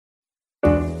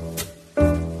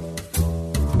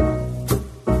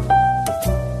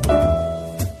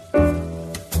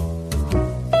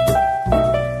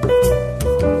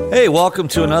Hey, welcome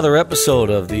to another episode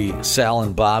of the Sal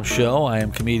and Bob Show. I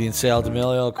am comedian Sal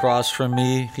D'Amelio. Across from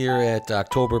me here at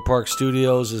October Park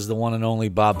Studios is the one and only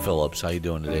Bob Phillips. How you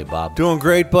doing today, Bob? Doing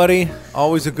great, buddy.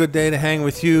 Always a good day to hang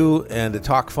with you and to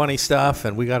talk funny stuff,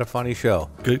 and we got a funny show.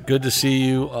 Good to see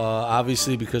you.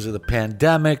 Obviously, because of the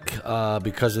pandemic,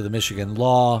 because of the Michigan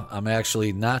law, I'm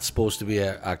actually not supposed to be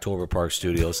at October Park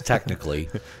Studios, technically.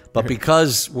 But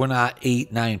because we're not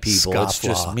 8-9 people, Scoff it's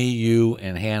just law. me, you,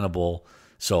 and Hannibal.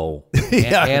 So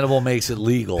Hannibal makes it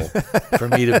legal for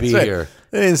me to be right. here.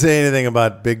 They didn't say anything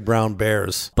about big brown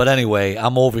bears. But anyway,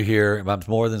 I'm over here. I'm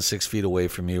more than 6 feet away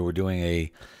from you. We're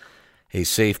doing a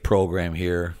safe program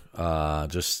here. I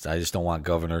just don't want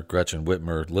Governor Gretchen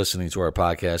Whitmer listening to our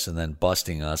podcast and then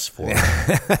busting us for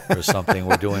something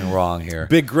we're doing wrong here.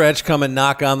 Big Gretch come and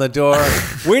knock on the door.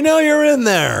 We know you're in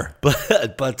there.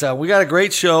 But we got a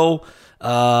great show.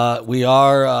 Hope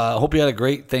you had a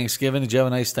great Thanksgiving. Did you have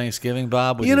a nice Thanksgiving,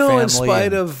 Bob, with your family? In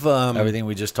spite of everything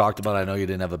we just talked about, I know you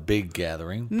didn't have a big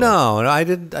gathering. No, I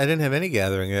didn't have any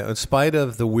gathering. In spite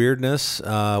of the weirdness,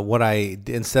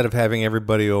 instead of having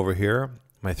everybody over here,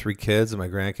 my 3 kids and my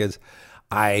grandkids,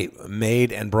 I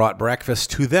made and brought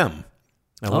breakfast to them.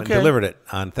 I went and delivered it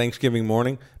on Thanksgiving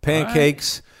morning.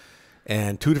 Pancakes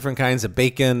and 2 different kinds of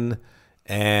bacon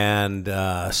and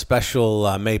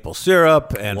special maple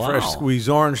syrup and fresh squeezed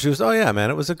orange juice. Oh yeah, man,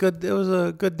 it was a good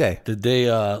day. Did they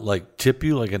tip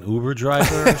you like an Uber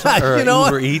driver or something, or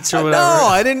Uber Eats or whatever? No,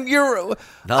 I didn't.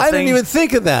 I didn't even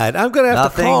think of that. I'm gonna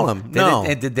have to call them.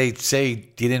 And did they say you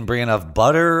didn't bring enough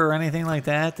butter or anything like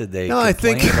that? Did they complain I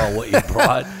think about what you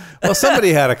brought? Well,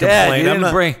 somebody had a complaint.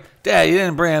 Dad, you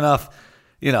didn't bring enough.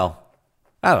 I don't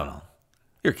know.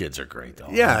 Your kids are great, though.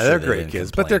 Yeah, they're great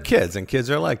kids, but they're kids, and kids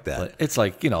are like that. But it's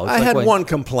like, I had one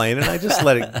complaint, and I just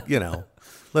let it,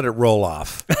 let it roll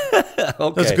off. It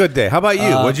was a good day. How about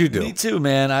you? What'd you do? Me too,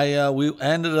 man. We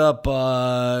ended up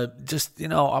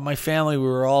my family, we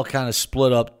were all kind of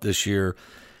split up this year.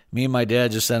 Me and my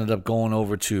dad just ended up going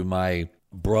over to my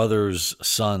brother's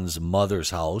son's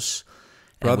mother's house.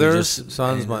 Okay, yeah,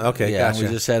 gotcha. And we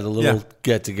just had a little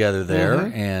get-together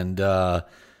there, and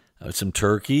some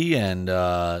turkey and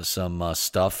some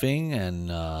stuffing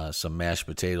and some mashed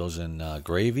potatoes and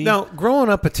gravy. Now, growing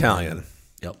up Italian.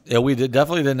 Yep. Yeah, we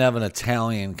definitely didn't have an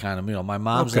Italian kind of meal. My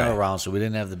mom's not around, so we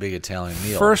didn't have the big Italian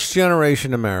meal. First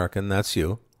generation American, that's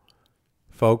you.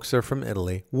 Folks are from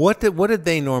Italy. What did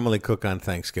they normally cook on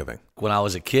Thanksgiving? When I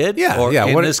was a kid? Yeah.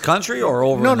 In this country or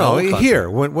over in the old country? Here.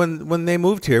 When they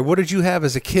moved here, what did you have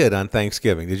as a kid on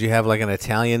Thanksgiving? Did you have like an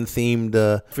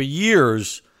Italian-themed... For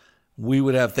years, we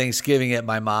would have Thanksgiving at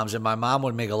my mom's, and my mom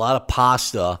would make a lot of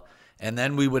pasta, and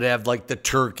then we would have like the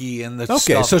turkey and the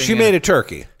stuffing. Okay, so she made a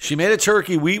turkey. She made a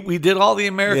turkey. We did all the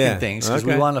American things because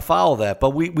we wanted to follow that,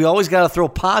 but we always got to throw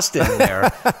pasta in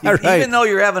there. Even though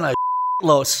you're having a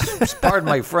load, pardon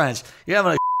my French, you're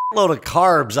having a load of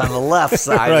carbs on the left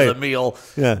side of the meal.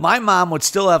 Yeah. My mom would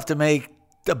still have to make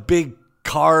a big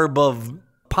carb of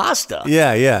pasta.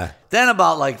 Yeah. Then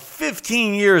about like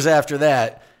 15 years after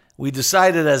that, we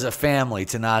decided as a family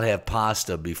to not have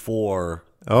pasta before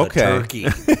the turkey.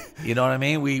 You know what I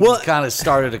mean? We kind of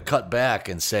started to cut back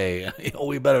and say,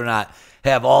 we better not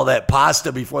have all that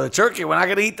pasta before the turkey. We're not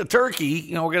going to eat the turkey.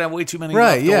 We're going to have way too many.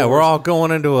 Right? Yeah, we're all going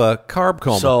into a carb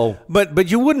coma. So, but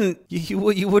you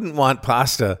wouldn't want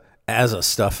pasta as a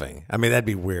stuffing. I mean, that'd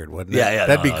be weird, wouldn't it? Yeah.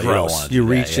 That'd be gross. You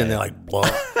reach in there like, blah.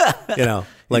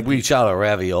 Like reach out a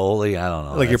ravioli. I don't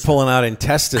know. Like you're pulling out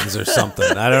intestines or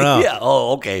something. I don't know. Yeah.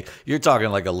 Oh, okay. You're talking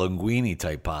like a linguine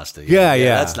type pasta. Yeah.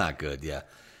 That's not good. Yeah.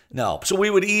 No. So we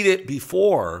would eat it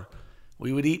before.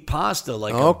 We would eat pasta,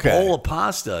 like a bowl of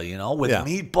pasta, with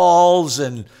meatballs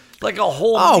and like a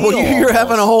whole meal. Oh, well, you're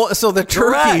having a whole... So the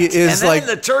turkey is and then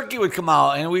the turkey would come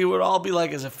out, and we would all be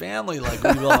like, as a family, like,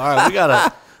 all right, we got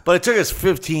to... But it took us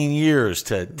 15 years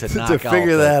to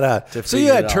figure that out. So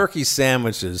you had turkey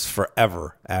sandwiches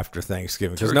forever after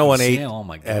Thanksgiving because no one ate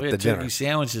at the dinner. Turkey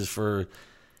sandwiches for,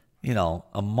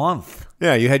 a month.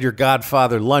 Yeah, you had your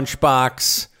Godfather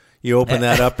lunchbox. You open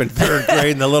that up in 3rd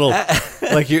grade, and the little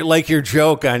like your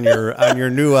joke on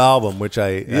your new album, which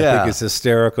I think is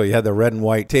hysterical. You had the red and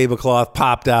white tablecloth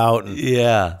popped out, and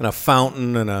a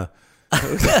fountain and a.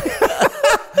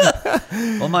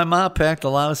 Well, my mom packed a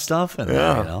lot of stuff in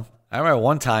there. I remember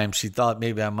one time she thought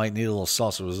maybe I might need a little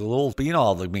sauce. It was a little,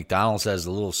 the McDonald's has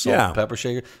the little salt and pepper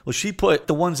shaker. Well, she put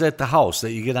the ones at the house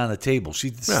that you get on the table. She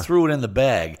threw it in the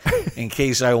bag in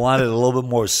case I wanted a little bit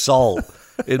more salt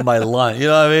in my lunch. You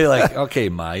know what I mean? Like, okay,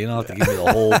 Ma, you don't have to give me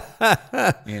the whole,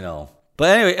 But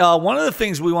anyway, one of the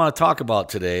things we want to talk about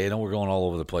today, I know we're going all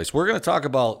over the place. We're going to talk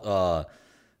about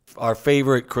our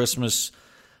favorite Christmas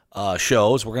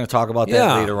shows. We're going to talk about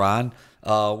that later on.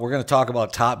 We're going to talk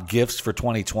about top gifts for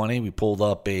 2020. We pulled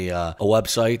up a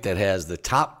website that has the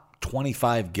top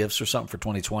 25 gifts or something for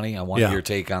 2020. I want your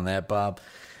take on that, Bob.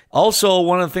 Also,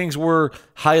 one of the things we're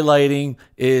highlighting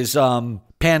is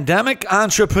pandemic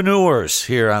entrepreneurs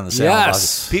here on the Sal and Bob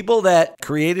Show. People that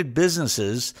created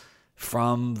businesses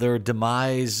from their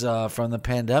demise from the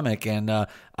pandemic. And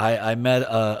I met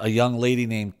a young lady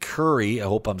named Curry. I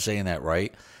hope I'm saying that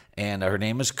right. And her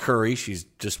name is Curry. She's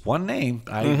just one name.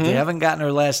 I haven't gotten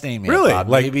her last name yet. Really? Bob.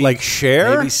 Like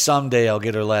Cher? Maybe someday I'll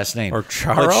get her last name. Or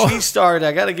Charo? But she started.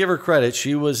 I got to give her credit.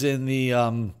 She was in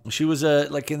the. She was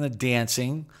like in the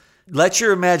dancing. Let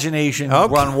your imagination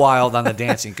run wild on the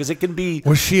dancing because it can be.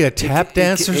 Was she a tap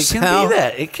dancer? It can be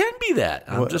that. It can be that.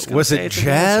 I'm just gonna say it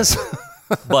jazz?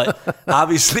 But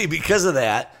obviously, because of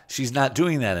that, she's not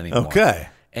doing that anymore. Okay.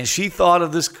 And she thought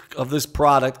of this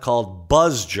product called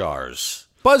Buzzjars.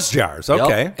 Buzzjars,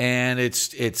 okay. Yep. And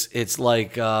it's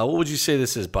like, what would you say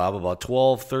this is, Bob? About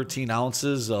 12, 13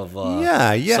 ounces of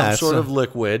some sort of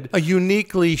liquid. A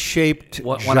uniquely shaped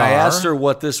jar. When I asked her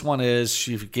what this one is,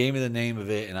 she gave me the name of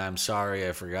it, and I'm sorry,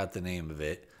 I forgot the name of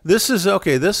it. This is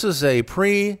a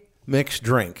pre-mixed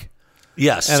drink.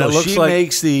 Yes, and so it looks she like...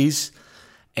 makes these,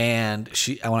 and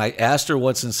when I asked her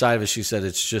what's inside of it, she said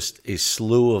it's just a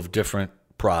slew of different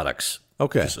products.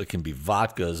 Okay. So it can be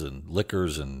vodkas and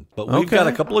liquors, but we've got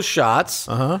a couple of shots.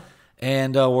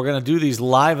 And we're going to do these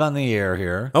live on the air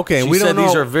here. Okay. She said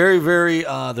these are very, very,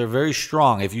 they're very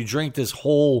strong. If you drink this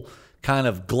whole kind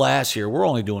of glass here, we're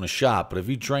only doing a shot, but if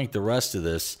you drink the rest of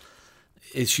this,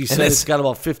 she said it's got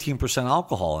about 15%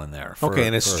 alcohol in there.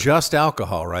 And it's just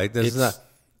alcohol, right? This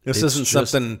isn't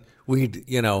something we'd,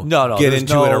 get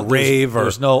into at a rave.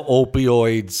 There's no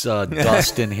opioids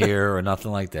dust in here or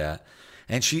nothing like that.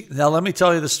 And now let me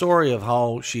tell you the story of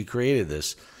how she created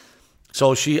this.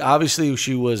 So she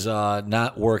was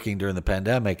not working during the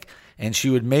pandemic, and she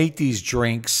would make these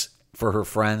drinks for her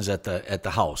friends at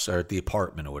the house or at the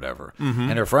apartment or whatever.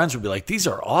 And her friends would be like, "These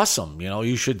are awesome,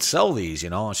 you should sell these,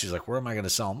 And she's like, "Where am I going to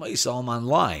sell them?" "You sell them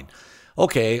online."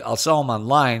 "Okay, I'll sell them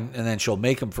online," and then she'll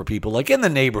make them for people like in the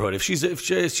neighborhood. If she has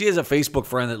a Facebook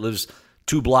friend that lives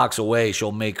 2 blocks away,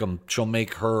 she'll make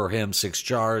her or him 6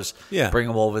 jars, bring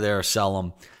them over there, sell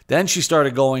them. Then she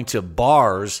started going to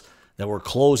bars that were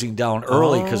closing down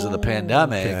early because of the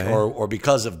pandemic or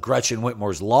because of Gretchen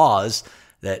Whitmer's laws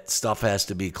that stuff has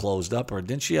to be closed up. Or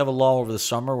didn't she have a law over the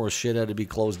summer where shit had to be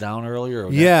closed down earlier?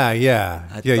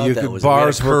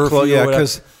 Bars were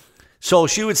closed. So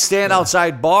she would stand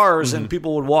outside bars and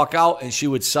people would walk out and she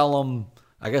would sell them.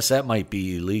 I guess that might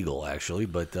be illegal actually,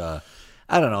 but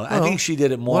I don't know. I think she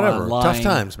did it more online. Tough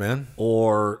times, man.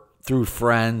 Or through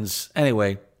friends.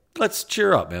 Anyway, let's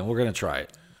cheer up, man. We're going to try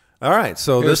it. All right.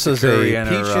 So Here's this is a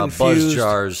peach-infused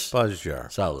Buzzjar.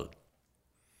 Salud.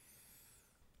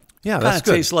 Yeah, that's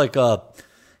good. Tastes like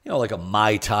a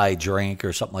Mai Tai drink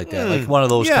or something like that. Like one of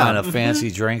those kind of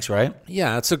fancy drinks, right?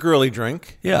 Yeah, it's a girly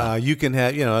drink. Yeah. You can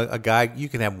have, a guy, you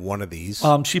can have one of these.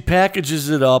 She packages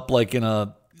it up like in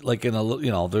a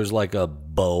there's like a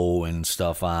bow and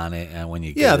stuff on it, and when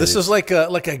you get this is like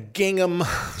a gingham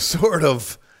sort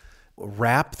of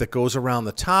wrap that goes around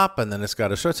the top, and then it's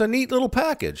a neat little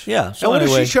package. Yeah. So what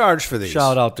does she charge for these?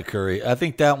 Shout out to Curry. I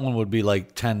think that one would be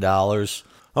like $10.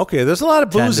 Okay, there's a lot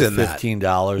of booze in that.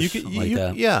 $15, something like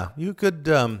that. Yeah, you could.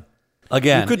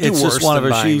 Again, you could do it's worse just one of her.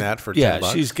 Than buying that for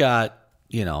 $10. She's got.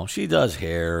 She does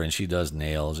hair and she does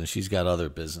nails and she's got other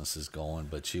businesses going.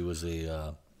 But she was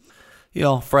a.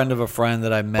 Friend of a friend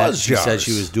that I met. Buzzjars. She said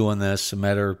she was doing this. I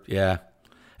met her. Yeah,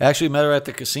 actually met her at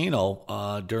the casino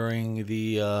during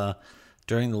the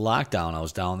lockdown. I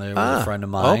was down there with a friend of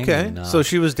mine. Okay, and, so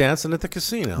she was dancing at the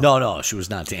casino. No, she was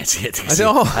not dancing at the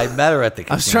casino. I met her at the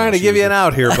casino. I was trying to give you an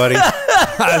out here, buddy.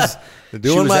 I was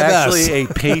doing my best. She was actually a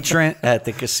patron at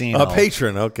the casino. A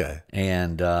patron, okay.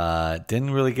 And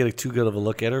didn't really get too good of a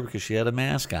look at her because she had a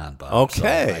mask on, Bob.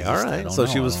 Okay, all right. So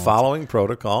she was following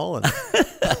protocol. And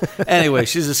anyway,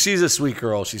 she's a sweet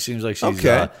girl. She seems like she's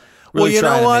okay. really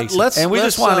trying to make and we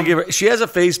just want to give her. She has a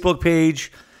Facebook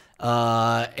page,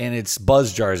 and it's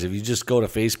Buzzjars. If you just go to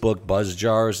Facebook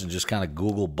Buzzjars and just kind of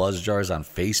Google Buzzjars on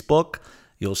Facebook,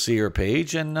 you'll see her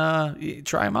page and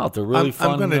try them out. They're really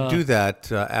fun. I'm going to do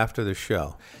that after the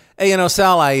show. Hey,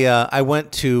 Sal, I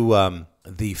went to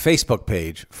the Facebook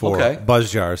page for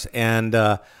Buzzjars, and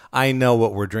I know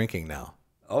what we're drinking now.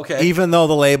 Okay. Even though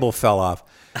the label fell off.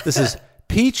 This is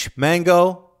peach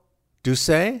mango douce.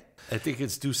 I think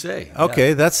it's douce.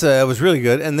 Okay, that's it was really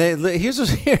good. And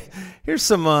here's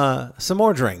some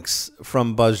more drinks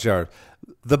from Buzzjars.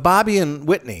 The Bobby and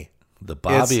Whitney. The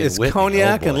Bobby and Whitney. It's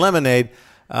cognac and lemonade.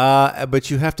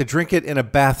 but you have to drink it in a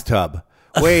bathtub.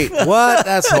 Wait, what?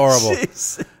 That's horrible.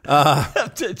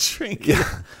 Have to drink it.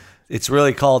 It's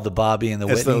really called the Bobby and the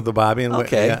Whitney. It's the Bobby and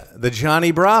Whitney. Yeah. The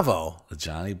Johnny Bravo. The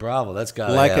Johnny Bravo. That's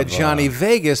got like a Johnny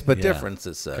Vegas, but different,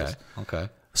 it says. Okay.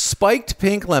 Spiked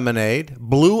pink lemonade,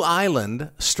 Blue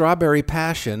Island, Strawberry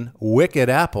Passion, Wicked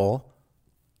Apple,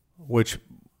 which,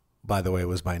 by the way,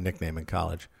 was my nickname in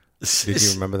college. Did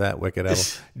you remember that, Wicked Apple?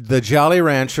 The Jolly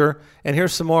Rancher, and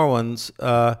here's some more ones.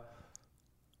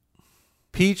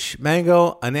 Peach,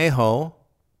 Mango, Anejo.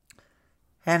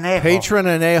 Patron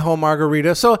Anejo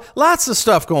Margarita. So lots of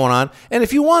stuff going on. And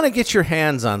if you want to get your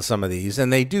hands on some of these,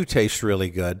 and they do taste really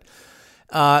good,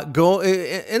 go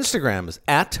Instagram is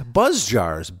at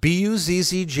Buzzjars,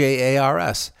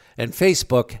 Buzzjars, and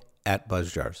Facebook at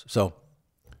Buzzjars. So,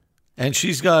 and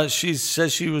she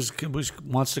says she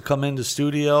wants to come into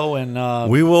studio, and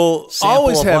we will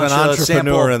always have an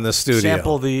entrepreneur in the studio.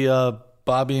 Sample the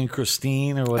Bobby and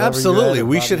Christine or whatever. Absolutely.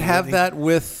 We should have that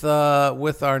with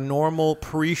our normal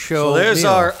pre-show. So there's meal.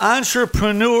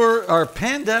 our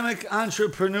pandemic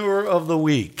entrepreneur of the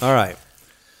week. All right.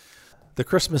 The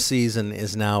Christmas season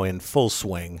is now in full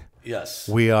swing. Yes.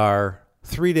 We are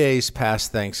 3 days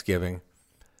past Thanksgiving.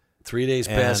 3 days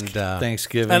past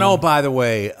Thanksgiving. And by the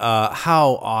way,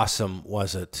 how awesome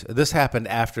was it? This happened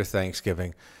after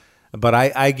Thanksgiving, but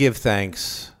I give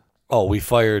thanks. Oh, we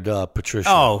fired Patricia.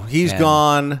 Oh, he's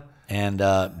gone. And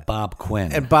Bob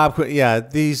Quinn. And Bob Quinn, yeah,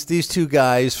 these two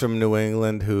guys from New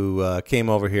England who came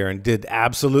over here and did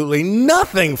absolutely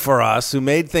nothing for us, who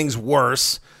made things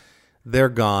worse. They're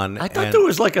gone. I thought there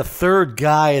was like a third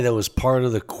guy that was part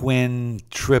of the Quinn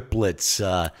triplets.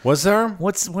 Was there?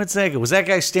 What's that? Was that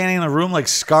guy standing in the room like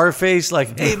Scarface?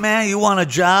 Like, hey man, you want a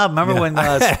job? Remember when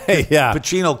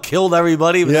Pacino killed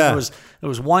everybody? But there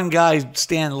was one guy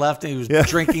standing left and he was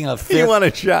drinking a fifth. You want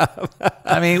a job?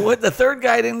 I mean, the third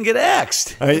guy didn't get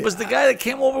axed. It was the guy that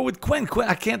came over with Quinn.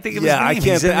 I can't think of his name.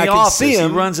 He's in the office. See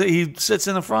him. He sits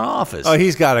in the front office. Oh,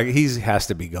 he has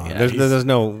to be gone. Yeah,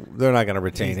 they're not going to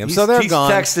retain him. So they're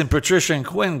gone. He's texting Patricia and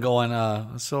Quinn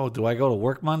going, so do I go to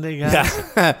work Monday, guys?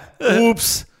 Yeah.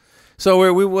 Oops. So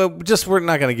we're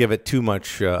not going to give it too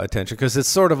much attention because it's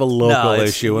sort of a local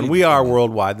issue, and we are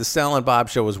worldwide. The Sal and Bob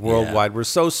Show is worldwide. Yeah. We're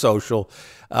so social.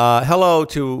 Hello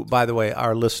to, by the way,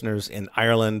 our listeners in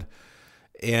Ireland,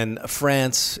 in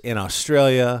France, in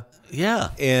Australia,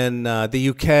 in the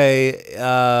UK.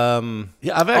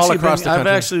 I've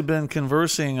actually been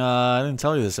conversing. I didn't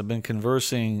tell you this. I've been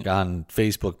conversing on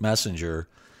Facebook Messenger.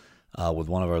 With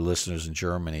one of our listeners in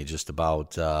Germany, just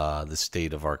about the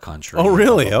state of our country. Oh,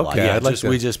 really? Okay. Yeah,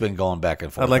 we've just been going back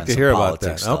and forth. I'd like to hear about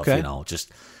that. Stuff, okay.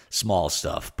 Just small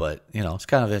stuff, but it's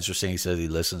kind of interesting. He says he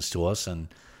listens to us, and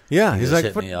he's like,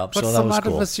 hit me up. What's so the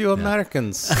matter with you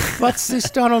Americans? What's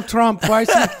this Donald Trump?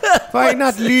 Why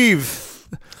not leave?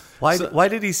 Why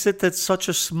did he sit at such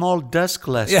a small desk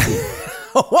last week?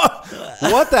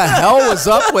 What the hell was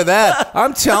up with that?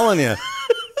 I'm telling you.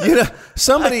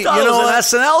 Somebody, I thought it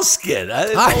was an SNL skit. I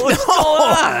didn't know what's going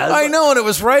on. I know, and it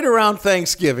was right around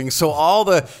Thanksgiving, so all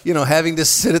the, having to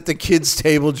sit at the kids'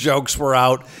 table jokes were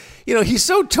out. He's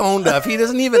so tone deaf, he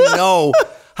doesn't even know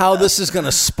how this is going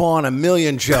to spawn a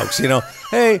million jokes.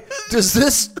 Hey, does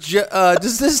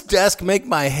this desk make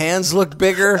my hands look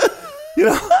bigger?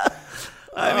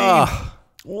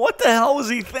 What the hell was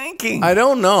he thinking? I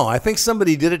don't know. I think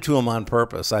somebody did it to him on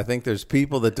purpose. I think there's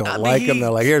people that don't like him.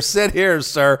 They're like, here, sit here,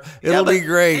 sir. It'll be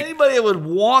great. Anybody that would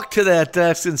walk to that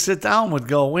desk and sit down would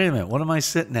go, wait a minute, what am I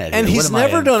sitting at here? And he's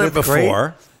never done it before.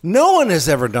 Grade? No one has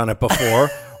ever done it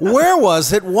before. Where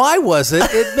was it? Why was it?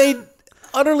 It made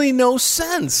utterly no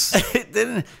sense. It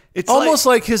didn't. It's almost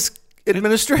like his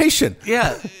administration.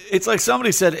 Yeah. It's like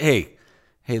somebody said, hey,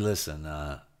 listen,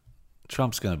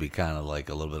 Trump's going to be kind of like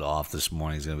a little bit off this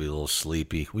morning. He's going to be a little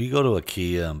sleepy. Will you go to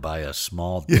IKEA and buy a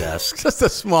small desk? Just a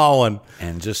small one.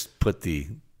 And just put the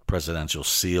presidential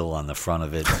seal on the front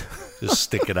of it. Just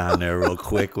stick it on there real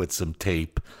quick with some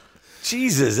tape.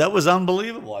 Jesus, that was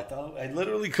unbelievable. I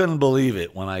literally couldn't believe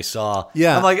it when I saw.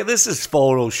 Yeah. I'm like, this is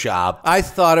Photoshop. I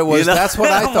thought it was. That's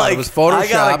what I thought. Like, it was Photoshop. I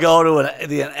got to go to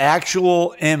an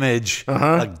actual image,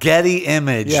 a Getty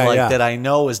image that I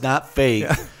know is not fake.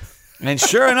 Yeah. And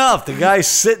sure enough, the guy's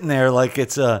sitting there like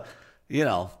it's he's at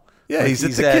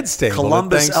the kids' table.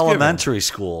 Columbus Elementary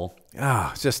School.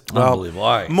 Just unbelievable.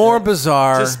 All right. More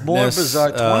bizarre. Just more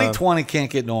bizarre. 2020 can't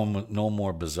get no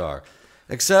more bizarre.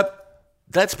 Except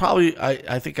that's probably,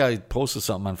 I think I posted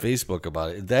something on Facebook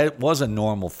about it. That was a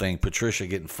normal thing, Patricia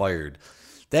getting fired.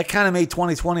 That kind of made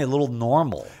 2020 a little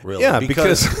normal, really. Yeah,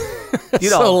 because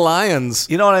so Lions.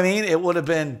 You know what I mean? It would have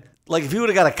been, like if he would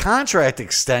have got a contract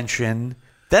extension,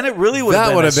 Then it really would have been.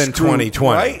 That would have been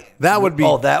 2020. Right? That would be.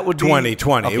 That would be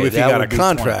 2020 okay, if you got a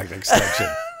contract extension.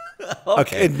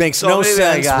 Okay. It makes no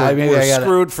sense. We're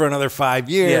screwed for another 5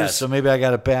 years. Yeah, so maybe I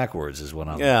got it backwards is what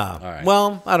I'm. Yeah. All right.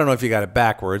 Well, I don't know if you got it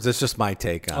backwards. It's just my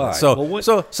take on it. Right. So, Well,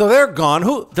 so they're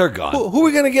gone. They're gone. Who are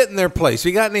we going to get in their place?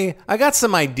 You got any? I got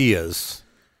some ideas.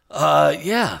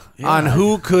 Yeah. On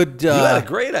who could. You had a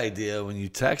great idea when you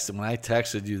texted. When I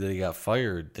texted you that he got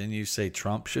fired, didn't you say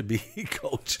Trump should be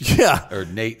coach? Yeah. Or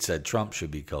Nate said Trump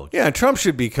should be coach. Yeah, Trump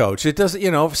should be coach. It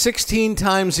doesn't, 16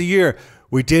 times a year.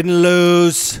 We didn't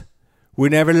lose. We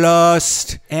never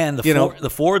lost. And the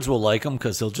Fords will like him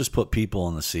because they'll just put people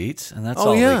in the seats, and that's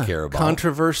all they care about.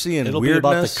 Controversy and It'll weirdness. be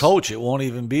about the coach. It won't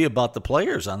even be about the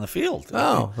players on the field.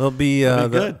 Oh, they'll be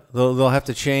good. They'll have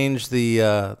to change the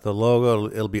logo.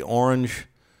 It'll be orange.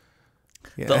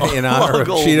 In honor of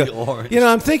Cheetah. Orange.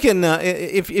 I'm thinking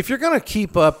if you're going to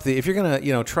keep up if you're going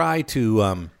to try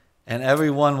to. And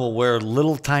everyone will wear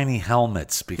little tiny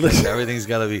helmets because everything's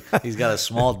got to be. He's got a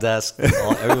small desk.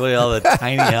 Everybody will have a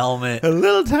tiny helmet.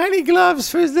 Little tiny gloves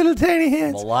for his little tiny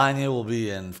hands. Melania will be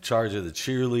in charge of the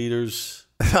cheerleaders.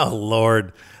 Oh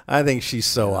Lord, I think she's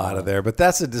so out of there. But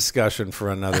that's a discussion for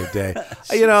another day.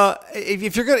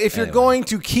 If you're going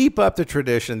to keep up the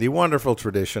tradition, the wonderful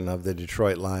tradition of the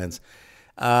Detroit Lions,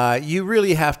 you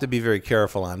really have to be very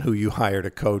careful on who you hire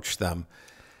to coach them.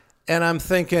 And I'm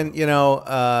thinking,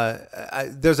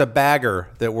 there's a bagger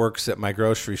that works at my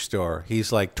grocery store.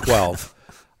 He's like 12.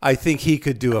 I think he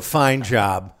could do a fine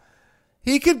job.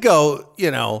 He could go,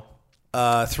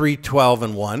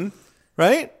 3-12-1,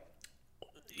 right?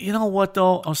 You know what,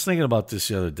 though? I was thinking about this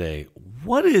the other day.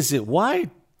 What is it? Why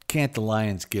can't the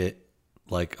Lions get,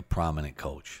 like, a prominent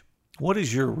coach? What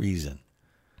is your reason?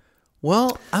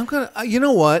 Well, I'm going to, you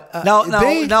know what? Now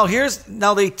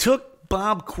they took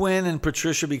Bob Quinn and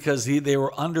Patricia because they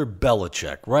were under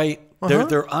Belichick, right? Uh-huh.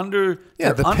 They're under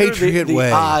the Patriot the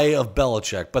way. eye of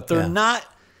Belichick, but they're not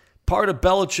part of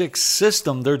Belichick's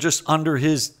system. They're just under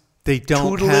his. They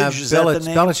don't tutelage. have Is that the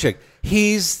name? Belichick.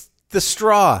 He's the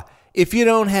straw. If you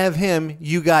don't have him,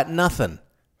 you got nothing.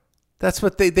 That's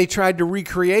what they tried to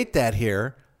recreate that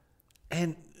here.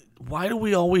 And why do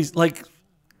we always like?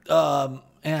 And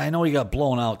I know he got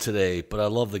blown out today, but I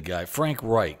love the guy, Frank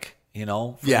Reich.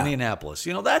 From Indianapolis.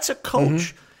 That's a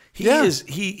coach. Mm-hmm.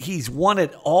 He's won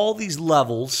at all these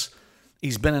levels.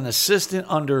 He's been an assistant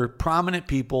under prominent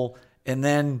people, and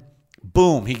then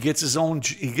boom, he gets his own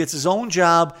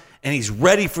job, and he's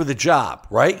ready for the job,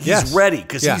 right? He's ready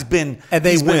because he's been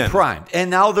primed. And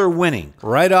now they're winning.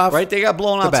 Right? They got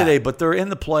blown out today, but they're in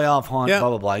the playoff hunt, blah,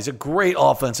 blah, blah. He's a great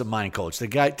offensive mind coach. The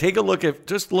guy, look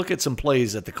at some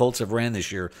plays that the Colts have ran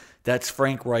this year. That's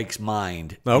Frank Reich's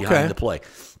mind behind the play.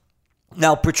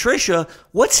 Now, Patricia,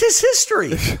 what's his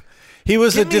history? He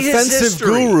was a defensive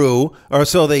guru, or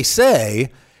so they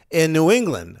say, in New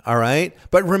England, all right?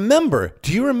 But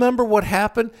do you remember what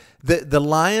happened? The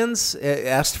Lions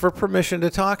asked for permission to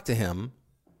talk to him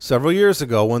several years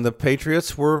ago when the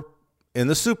Patriots were in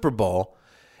the Super Bowl,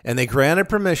 and they granted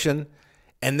permission,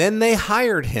 and then they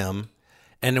hired him.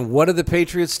 And what did the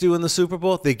Patriots do in the Super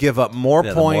Bowl? They give up more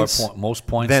points. Most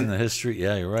points in the history.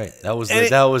 Yeah, you're right. That was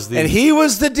the. And he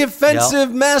was the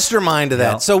defensive mastermind of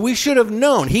that. Yep. So we should have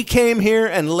known. He came here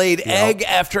and laid egg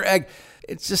after egg.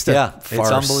 It's just a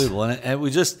farce. It's unbelievable. And we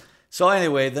just. So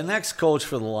anyway, the next coach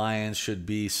for the Lions should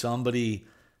be somebody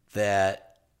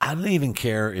that I don't even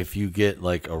care if you get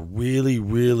like a really,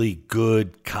 really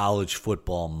good college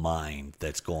football mind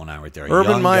that's going on right there.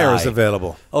 Urban Meyer is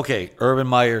available. Okay, Urban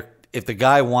Meyer. If the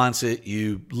guy wants it,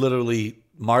 you literally,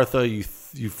 Martha, you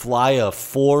fly a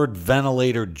Ford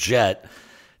ventilator jet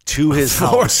to his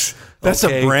house. That's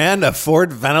a brand, a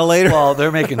Ford ventilator? Well,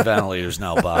 they're making ventilators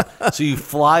now, Bob. So you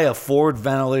fly a Ford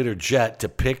ventilator jet to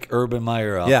pick Urban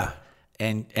Meyer up. Yeah.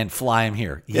 And fly him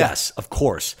here. Yes, of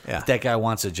course. Yeah. If that guy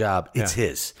wants a job, it's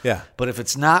his. Yeah. But if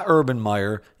it's not Urban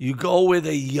Meyer, you go with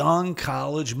a young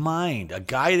college mind, a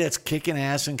guy that's kicking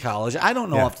ass in college. I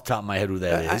don't know off the top of my head who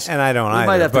that is. And I don't either. We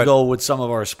might have to go with some of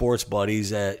our sports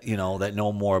buddies that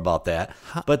know more about that.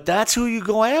 But that's who you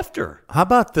go after. How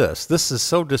about this? This is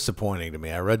so disappointing to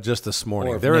me. I read just this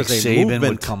morning. Or if there Nick is a Saban movement.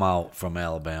 would come out from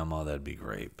Alabama, that'd be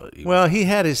great. But he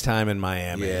had his time in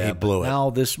Miami. Yeah, he blew it. Now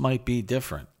this might be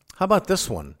different. How about this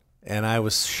one? And I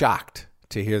was shocked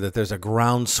to hear that there's a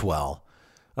groundswell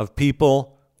of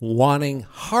people wanting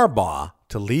Harbaugh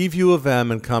to leave U of M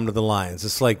and come to the Lions.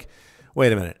 It's like,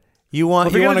 wait a minute. You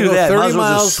want to go 30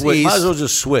 miles east? Might as well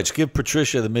just switch. Give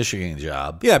Patricia the Michigan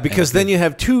job. Yeah, because then you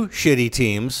have two shitty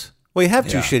teams. Well, you have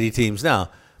two shitty teams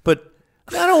now. But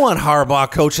I don't want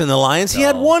Harbaugh coaching the Lions. He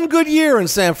had one good year in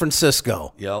San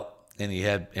Francisco. Yep. And he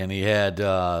had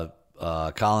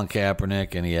Colin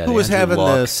Kaepernick, and he had who was Andrew having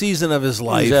Luck. the season of his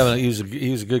life. He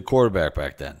was a good quarterback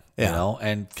back then. Yeah. You know,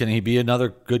 and can he be another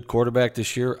good quarterback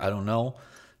this year? I don't know.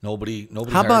 Nobody.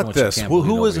 How about him, this?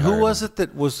 Who was it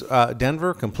that was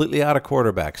Denver completely out of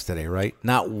quarterbacks today? Right,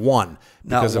 not one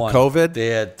because of COVID. They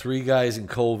had 3 guys in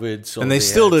COVID, so and they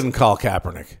still didn't call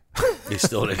Kaepernick. They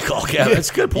still didn't call Kaepernick.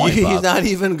 That's a good point, Bob. He's not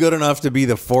even good enough to be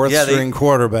the fourth string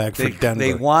quarterback for Denver.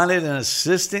 They wanted an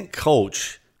assistant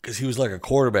coach because he was like a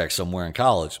quarterback somewhere in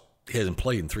college. He hasn't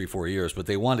played in 3-4 years, but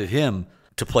they wanted him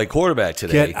to play quarterback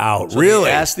today. Get out. So really?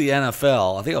 They asked the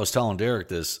NFL. I think I was telling Derek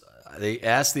this. They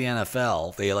asked the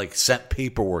NFL. They sent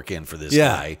paperwork in for this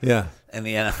guy. Yeah. And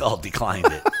the NFL declined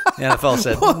it. The NFL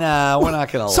said, "Nah, we're not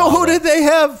going to allow." So who did they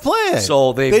have playing?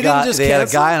 So they had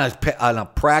a guy on a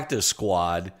practice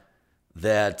squad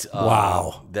that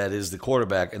that is the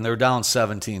quarterback, and they're down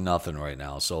 17-0 right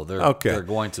now. So they're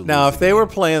going to lose. Now, if they were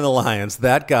playing the Lions,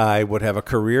 that guy would have a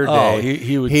career day.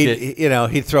 He would.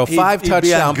 He'd throw 5 touchdown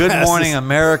be on Good passes. Morning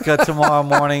America tomorrow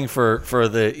morning for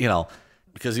the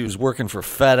because he was working for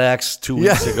FedEx 2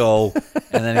 weeks ago,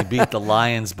 and then he beat the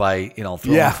Lions by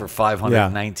throwing for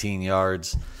 519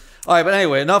 yards. All right, but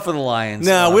anyway, enough of the Lions.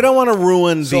 No, we don't want to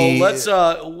ruin the. Let's.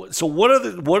 So what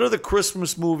are the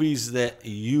Christmas movies that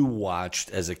you watched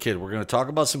as a kid? We're going to talk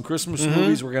about some Christmas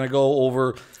movies. We're going to go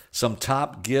over some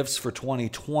top gifts for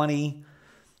 2020.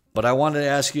 But I wanted to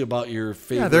ask you about your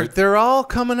favorite. Yeah, they're all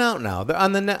coming out now. They're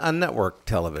on on network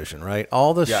television, right?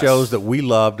 All the shows that we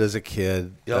loved as a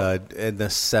kid in the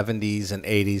 70s and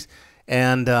 80s,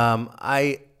 and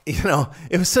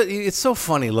it's so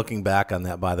funny looking back on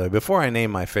that. By the way, before I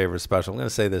name my favorite special, I'm going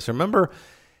to say this. Remember,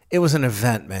 it was an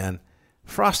event, man.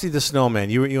 Frosty the Snowman.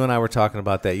 You and I were talking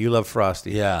about that. You love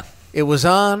Frosty. Yeah. It was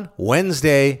on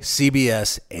Wednesday,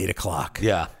 CBS, 8:00.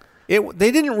 Yeah.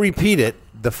 They didn't repeat it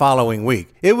the following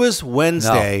week. It was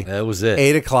Wednesday. No, that was it.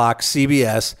 8:00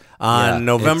 CBS on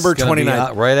November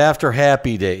 29th. Right after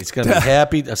Happy Day. It's going to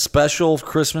be a special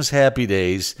Christmas Happy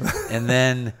Days, and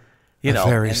then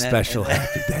very special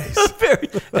Happy Days.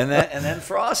 and then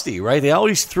Frosty. Right? They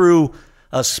always threw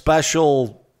a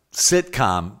special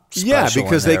sitcom.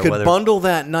 Because they could bundle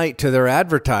that night to their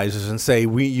advertisers and say,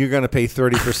 you're going to pay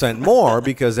 30% more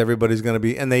because everybody's going to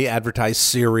be, and they advertise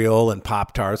cereal and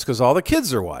Pop-Tarts because all the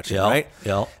kids are watching, right?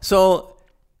 Yeah. So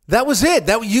that was it.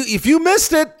 If you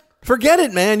missed it, forget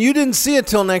it, man. You didn't see it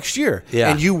till next year. Yeah.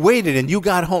 And you waited and you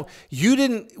got home. You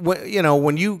didn't,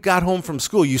 when you got home from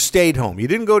school, you stayed home. You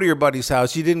didn't go to your buddy's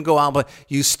house. You didn't go out, but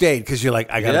you stayed because you're like,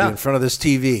 I got to be in front of this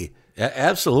TV. Yeah,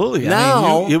 absolutely.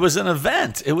 Now, it was an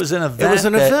event. It was an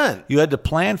event. You had to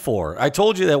plan for. I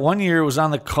told you that one year it was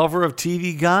on the cover of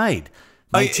TV Guide.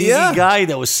 My TV Guide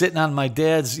that was sitting on my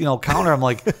dad's counter. I'm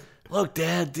like, look,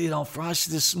 Dad,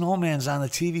 Frosty the Snowman's on the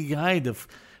TV Guide. The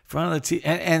front of the TV,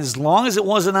 and as long as it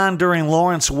wasn't on during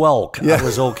Lawrence Welk, I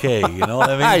was okay. You know what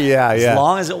I mean? As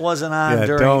long as it wasn't on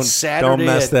during Saturday, don't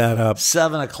mess that up.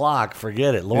 7:00,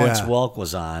 forget it. Lawrence Welk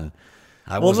was on.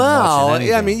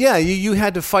 You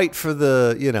had to fight for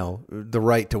the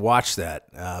right to watch that.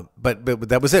 But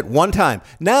that was it one time.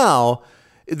 Now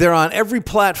they're on every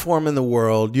platform in the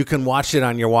world. You can watch it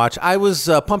on your watch. I was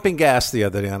pumping gas the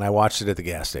other day, and I watched it at the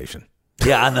gas station.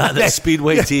 Yeah, on the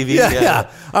Speedway TV.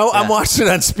 I'm watching it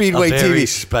on Speedway TV. Very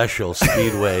special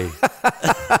Speedway.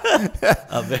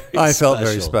 I felt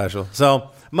very special. So.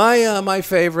 My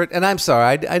favorite, and I'm sorry,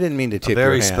 I didn't mean to tip your hand.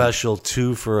 Very special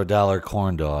 2 for $1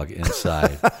 corn dog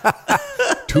inside.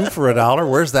 2 for $1?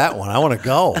 Where's that one? I want to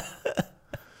go.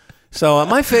 So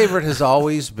my favorite has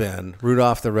always been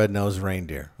Rudolph the Red-Nosed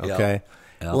Reindeer. Okay,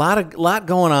 Yep. A lot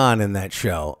going on in that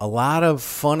show. A lot of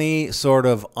funny, sort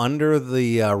of under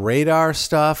the radar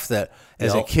stuff that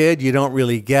as a kid you don't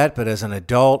really get, but as an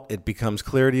adult it becomes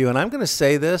clear to you. And I'm going to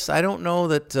say this: I don't know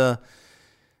that.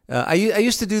 I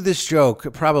used to do this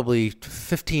joke probably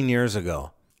 15 years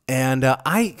ago, and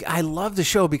I love the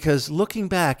show because looking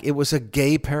back, it was a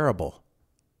gay parable.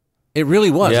 It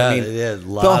really was. Yeah, I mean, a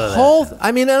lot of that.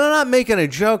 I mean, and I'm not making a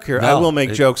joke here. I will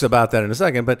make jokes about that in a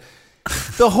second, but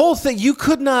the whole thing, you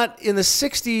could not, in the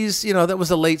 60s, that was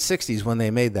the late 60s when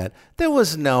they made that, there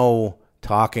was no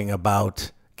talking about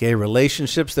gay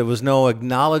relationships. There was no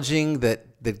acknowledging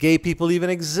that gay people even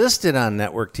existed on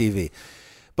network TV.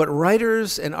 But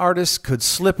writers and artists could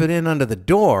slip it in under the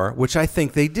door, which I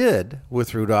think they did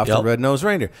with Rudolph the Red-Nosed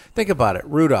Reindeer. Think about it.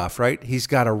 Rudolph, right? He's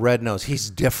got a red nose.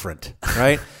 He's different,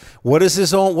 right? What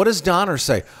does Donner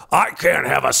say? I can't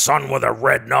have a son with a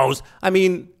red nose. I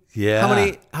mean,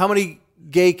 how many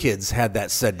gay kids had that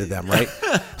said to them, right?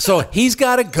 So he's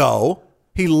got to go.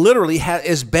 He literally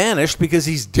is banished because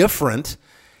he's different,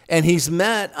 and he's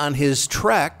met on his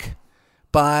trek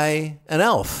by an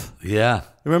elf. Yeah.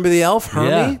 Remember the elf,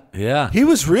 Hermie? Yeah. He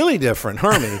was really different,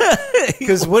 Hermie.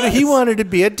 Because he wanted to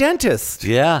be a dentist.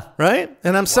 Yeah. Right?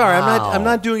 And I'm sorry, I'm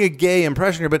not doing a gay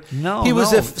impression here, but he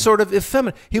was sort of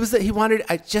effeminate.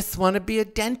 I just want to be a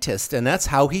dentist. And that's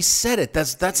how he said it.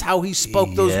 That's how he spoke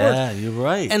those words. Yeah, you're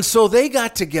right. And so they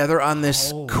got together on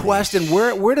this quest. And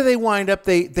where do they wind up?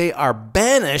 They are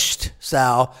banished,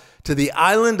 Sal, to the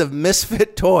island of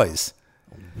misfit toys.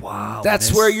 Wow.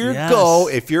 That's where you go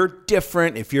if you're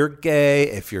different, if you're gay,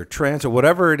 if you're trans, or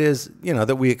whatever it is,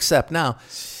 that we accept now.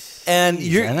 And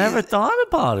I never thought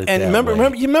about it. And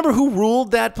remember who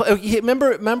ruled that place?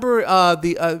 Remember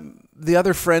the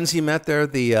other friends he met there,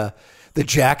 the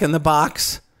Jack in the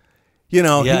Box. Who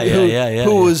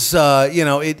was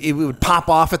it would pop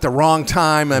off at the wrong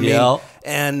time. I mean,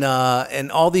 and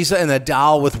all these, and a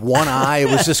doll with one eye. It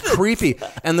was just creepy.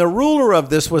 And the ruler of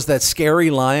this was that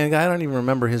scary lion guy. I don't even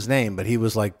remember his name, but he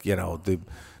was like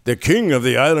the king of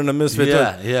the island of misfit.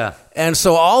 Yeah. And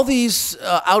so all these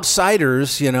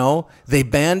outsiders, they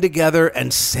band together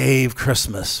and save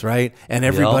Christmas, right? And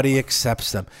everybody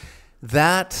accepts them.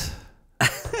 That.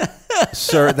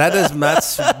 Sir,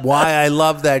 that's why I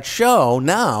love that show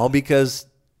now, because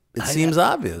it seems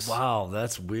obvious. Wow,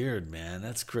 that's weird, man.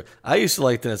 That's crazy. I used to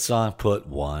like that song, "Put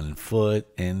One Foot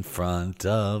in Front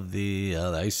of the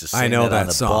Other." I used to sing that on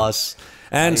the song. Bus.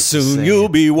 And soon you'll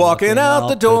be walking out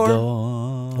the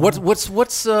door. What's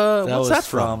that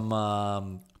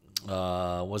from?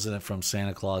 Wasn't it from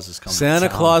Santa Claus is Coming? Santa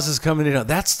Claus is Coming to Town.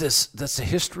 That's the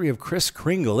history of Kris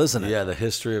Kringle, isn't it? Yeah, the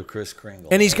history of Kris Kringle.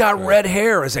 And he's got red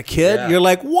hair as a kid. Yeah. You're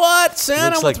like, what?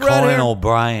 Santa looks with like red Conan hair?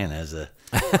 O'Brien as a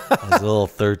little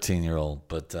 13-year-old.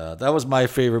 But that was my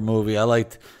favorite movie. I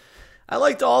liked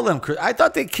all of them. I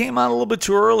thought they came out a little bit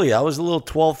too early. I was a little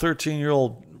 12,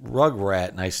 13-year-old rug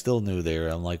rat, and I still knew they were.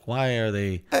 I'm like, why are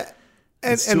they?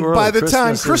 And by the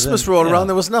time Christmas rolled around,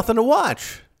 there was nothing to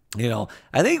watch. I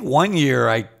think one year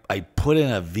I put in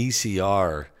a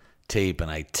VCR tape and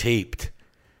I taped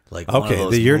one of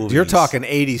those movies. You're talking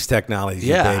 80s technology,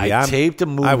 yeah, baby. I taped a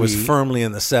movie. I was firmly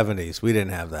in the 70s. We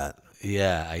didn't have that.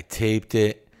 Yeah, I taped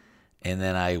it, and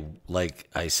then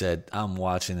I said, I'm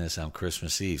watching this on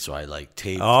Christmas Eve, so I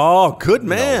taped. Oh, good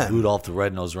man. Rudolph the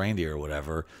Red-Nosed Reindeer or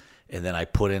whatever, and then I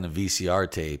put in a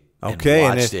VCR tape and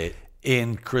watched it.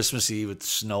 In Christmas Eve with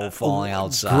snow falling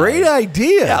outside. Great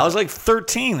idea. Yeah, I was like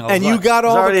 13. And you got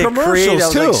all the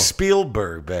commercials, too. I was like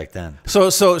Spielberg back then.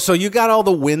 So you got all the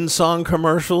Windsong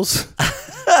commercials?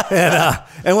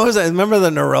 and what was that? Remember the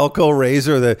Norelco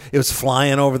razor? It was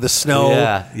flying over the snow?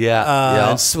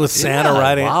 Yeah. With Santa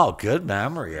riding. Wow, good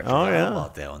memory. I forgot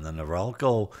about that one. The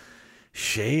Norelco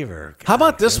shaver. God, how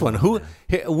about this one?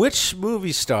 Which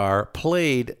movie star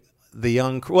played the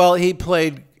young? Well, he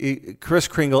played Kris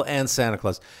Kringle and Santa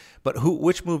Claus, but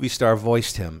which movie star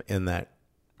voiced him in that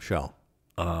show?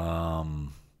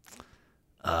 God,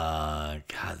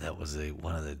 that was it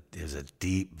was a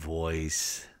deep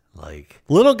voice,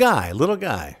 little guy.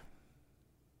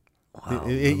 Wow,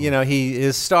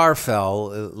 his star fell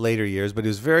later years, but he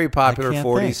was very popular.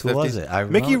 40s, 50s. Who was it?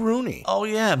 Mickey Rooney. Oh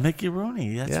yeah, Mickey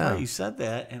Rooney. That's right. You said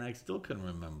that, and I still couldn't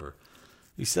remember.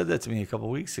 You said that to me a couple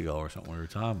of weeks ago or something we were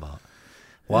talking about.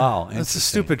 Wow. That's a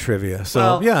stupid trivia.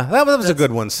 So, that was a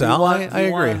good one, Sal. I agree.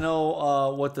 You want to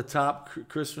know what the top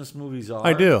Christmas movies are?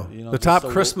 I do. The top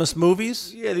Christmas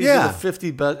movies? Yeah, these are the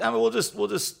 50 best. I mean, we'll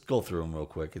just go through them real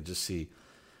quick and just see.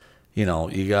 You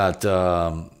got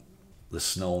The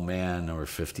Snowman, number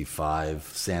 55.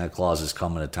 Santa Claus is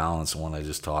Coming to Town. It's the one I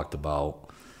just talked about.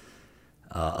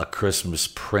 A Christmas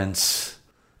Prince.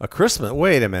 A Christmas?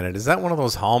 Wait a minute. Is that one of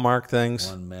those Hallmark things?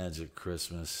 One Magic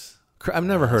Christmas. I've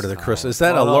never heard of the Christmas. Is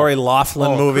that a Lori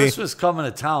Loughlin movie? Christmas Coming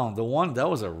to Town. The one that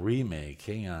was a remake.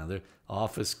 Hang on. The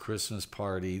Office Christmas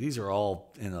Party. These are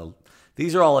all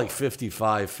like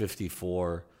 55,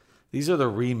 54. These are the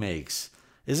remakes.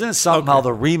 Isn't it something how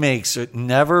the remakes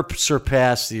never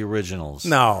surpass the originals?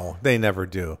 No, they never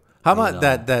do. How about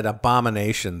that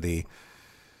abomination?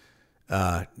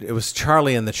 It was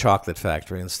Charlie and the Chocolate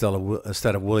Factory instead of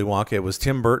Willy Wonka. It was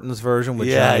Tim Burton's version with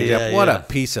Johnny Depp. What a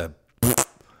piece of.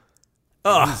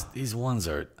 These ones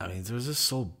are. I mean, they're just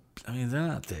so. I mean, they're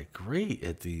not that great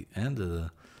at the end of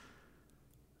the.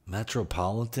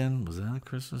 Metropolitan, was that a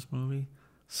Christmas movie?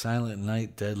 Silent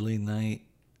Night, Deadly Night.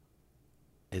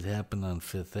 It Happened on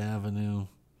Fifth Avenue.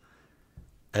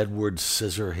 Edward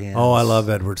Scissorhands. Oh, I love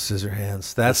Edward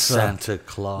Scissorhands. That's Santa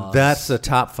Claus. That's a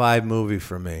top 5 movie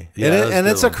for me. Yeah, and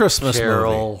it's a Christmas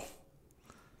Carol, movie.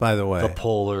 By the way. The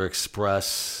Polar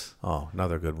Express. Oh,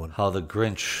 another good one. How the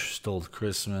Grinch Stole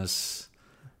Christmas.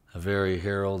 A very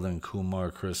Harold and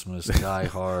Kumar Christmas. Die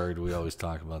Hard. We always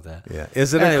talk about that. Yeah.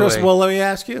 Is it a Christmas? Well, let me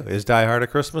ask you. Is Die Hard a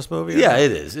Christmas movie? Yeah,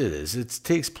 it is. It is. It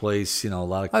takes place, a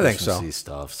lot of Christmassy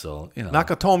stuff. So,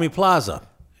 Nakatomi Plaza.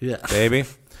 Yeah. Baby.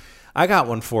 I got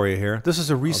one for you here. This is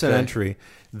a recent entry.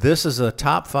 This is a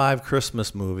top 5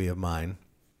 Christmas movie of mine.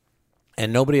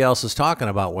 And nobody else is talking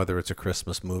about whether it's a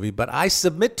Christmas movie, but I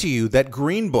submit to you that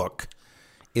Green Book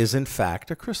is in fact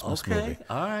a Christmas movie.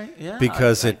 All right, yeah.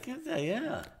 Because it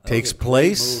takes a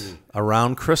place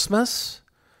around Christmas.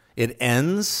 It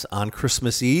ends on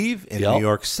Christmas Eve in New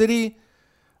York City.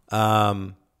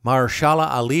 Mahershala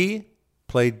Ali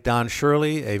played Don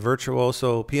Shirley, a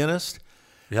virtuoso pianist,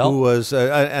 who was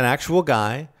an actual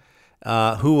guy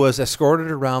who was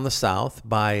escorted around the South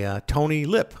by Tony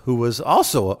Lip, who was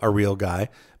also a real guy,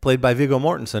 played by Viggo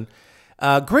Mortensen.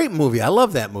 Great movie. I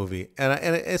love that movie. And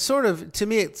it's sort of, to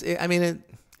me,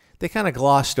 they kind of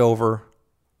glossed over,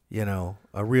 a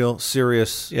real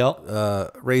serious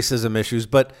racism issues,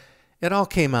 but it all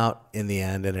came out in the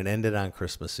end, and it ended on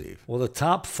Christmas Eve. Well, the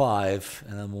top 5,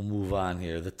 and then we'll move on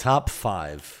here. The top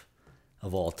 5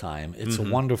 of all time, It's a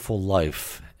Wonderful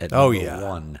Life at number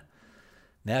 1.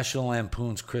 National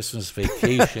Lampoon's Christmas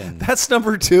Vacation. That's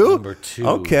number 2? Number 2.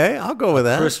 Okay, I'll go with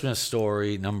that. Christmas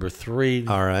Story, number 3.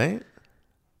 All right.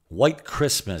 White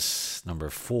Christmas, number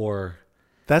 4.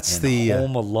 That's the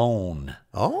Home Alone.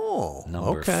 Oh,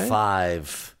 number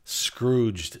 5.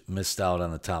 Scrooged missed out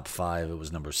on the top 5. It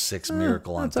was number 6.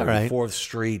 Miracle on 34th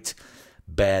Street.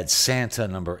 Bad Santa,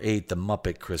 number 8. The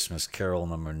Muppet Christmas Carol,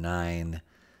 number 9.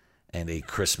 And A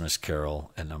Christmas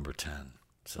Carol at number 10.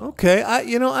 So, okay, I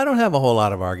don't have a whole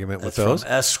lot of argument with those.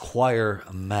 From Esquire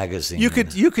magazine. You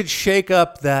could shake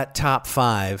up that top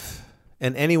 5,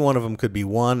 and any one of them could be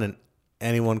 1, and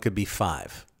anyone could be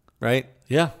 5, right?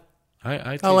 Yeah,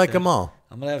 I like them all.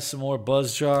 I'm gonna have some more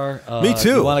Buzzjar. Me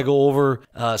too. You want to go over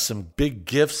some big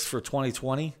gifts for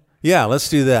 2020? Yeah, let's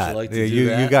do that. Would you like to do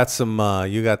that? You got some.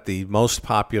 You got the most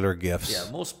popular gifts. Yeah,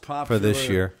 most popular for this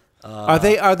year. Are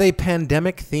they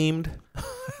pandemic themed?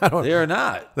 They are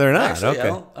not. They're not. Actually, okay.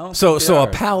 I don't so think they a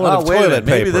are. pallet of wait a toilet minute.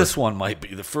 paper. Maybe this one might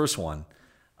be the first one.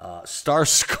 Star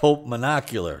Scope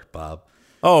Monocular, Bob.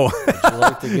 Oh, Would you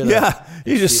like to get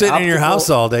you're just sitting in your house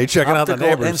all day checking out the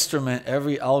neighbors. Instrument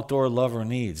every outdoor lover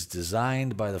needs,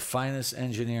 designed by the finest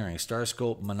engineering.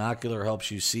 Starscope Monocular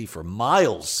helps you see for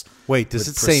miles. Wait, does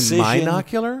it say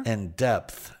monocular? And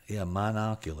depth. Yeah,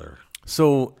 monocular.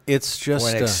 So it's just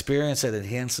for an experience that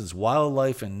enhances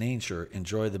wildlife and nature.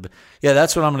 Enjoy Yeah,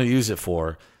 that's what I'm going to use it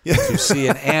for. To see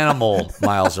an animal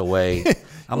miles away.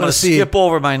 I'm going to skip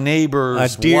over my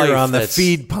neighbor's a deer wife on the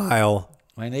feed pile.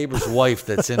 My neighbor's wife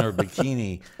that's in her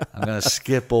bikini. I'm going to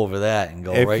skip over that and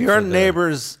go right. If your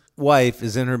neighbor's wife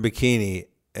is in her bikini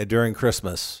during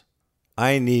Christmas,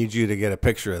 I need you to get a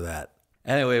picture of that.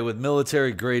 Anyway, with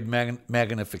military-grade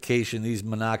magnification, these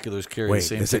monoculars carry the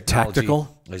same is it technology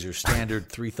tactical? As your standard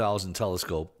 3000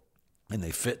 telescope, and they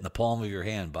fit in the palm of your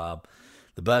hand, Bob.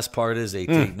 The best part is they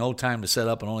take no time to set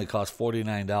up and only cost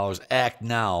 $49. Act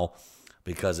now,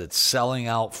 because it's selling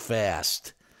out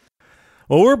fast.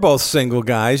 Well, we're both single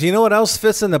guys. You know what else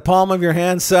fits in the palm of your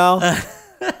hand, Sal?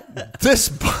 This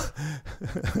Buzzjar.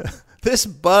 This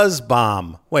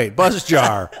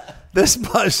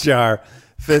Buzzjar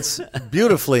fits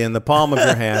beautifully in the palm of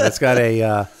your hand. It's got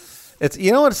a,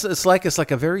 it's like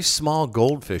a very small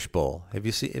goldfish bowl. Have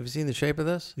you seen the shape of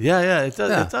this? Yeah, it does.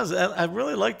 Yeah. It does. I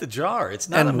really like the jar. It's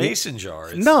not a mason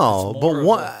jar. It's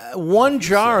but one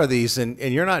jar of these, and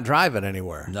you're not driving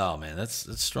anywhere. No, man, that's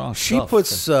strong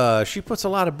stuff. She puts a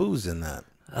lot of booze in that.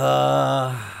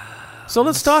 So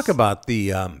let's talk about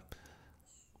the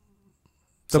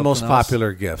most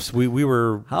popular gifts. We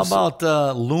were. How about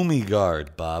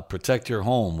LumiGuard, Bob? Protect your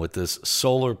home with this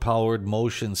solar-powered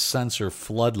motion sensor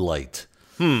floodlight.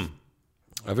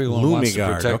 Everyone wants to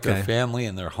protect their family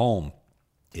and their home.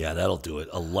 Yeah, that'll do it.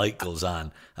 A light goes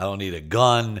on. I don't need a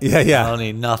gun. Yeah. I don't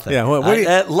need nothing. Yeah, honey,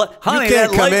 that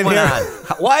light went on.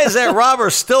 Why is that robber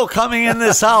still coming in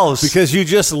this house? Because you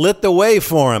just lit the way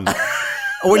for him.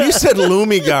 When you said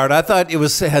LumiGuard, I thought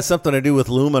it had something to do with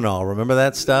luminol. Remember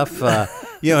that stuff?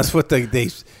 It's what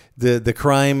the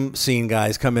crime scene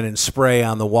guys come in and spray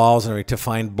on the walls to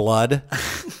find blood.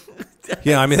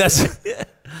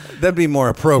 That'd be more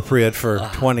appropriate for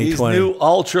 2020. These new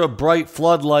ultra bright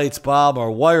floodlights, Bob, are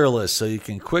wireless, so you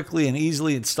can quickly and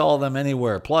easily install them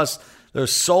anywhere. Plus, they're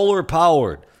solar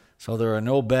powered, so there are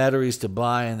no batteries to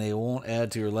buy, and they won't add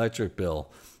to your electric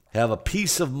bill. Have a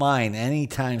peace of mind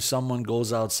anytime someone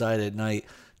goes outside at night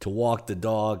to walk the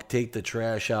dog, take the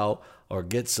trash out, or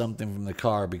get something from the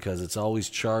car because it's always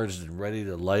charged and ready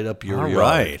to light up your yard. All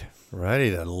right.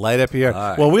 Ready to light up your yard.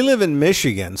 Right. Well, we live in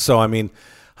Michigan, so, I mean,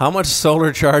 how much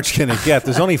solar charge can it get?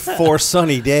 There's only 4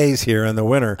 sunny days here in the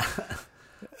winter.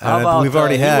 How about, we've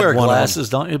already had you wear one glasses,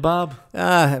 don't you, Bob?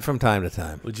 From time to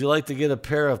time. Would you like to get a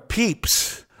pair of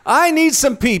Peeps? I need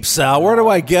some Peeps, Sal. Where do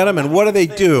I get them, and what do they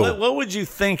do? What would you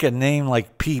think a name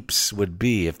like Peeps would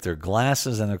be if they're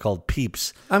glasses and they're called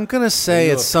Peeps? I'm going to say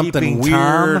it's something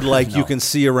weird, Tom? like No. you can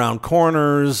see around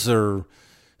corners or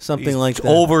something like that.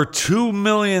 Over 2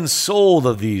 million sold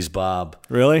of these, Bob.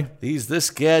 Really? This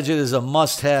gadget is a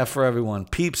must-have for everyone.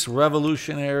 Peeps'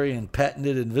 revolutionary and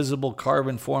patented invisible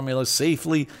carbon formula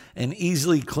safely and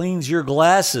easily cleans your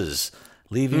glasses,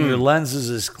 leaving your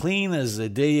lenses as clean as the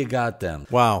day you got them.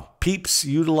 Wow. Peeps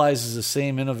utilizes the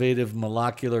same innovative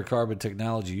molecular carbon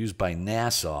technology used by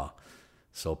NASA.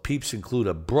 So Peeps include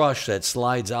a brush that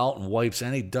slides out and wipes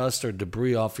any dust or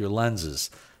debris off your lenses.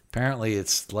 Apparently,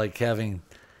 it's like having,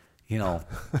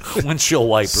 windshield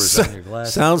wipers on your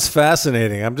glasses. Sounds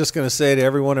fascinating. I'm just going to say to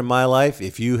everyone in my life,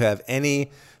 if you have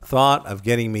any thought of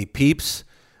getting me Peeps,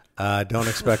 don't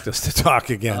expect us to talk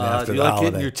again after do the you like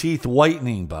holiday. getting your teeth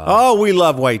whitening, Bob? Oh, we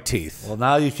love white teeth. Well,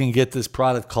 now you can get this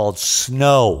product called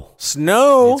Snow.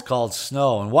 Snow? It's called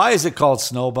Snow. And why is it called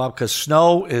Snow, Bob? Because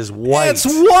snow is white. It's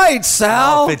white,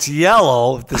 Sal. Now, if it's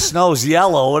yellow, if the snow's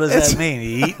yellow, what does that mean?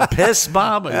 You eating piss,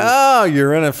 Bob? Oh,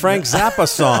 you're in a Frank Zappa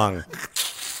song.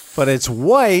 But it's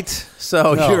white,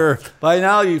 so you're... By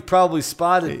now, you've probably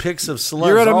spotted pics of celebs.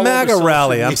 You're at a all over MAGA social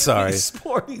rally. media I'm sorry.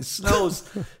 Sporting Snow's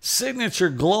signature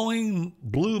glowing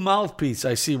blue mouthpiece.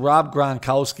 I see Rob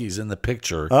Gronkowski's in the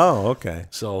picture. Oh, okay.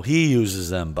 So he uses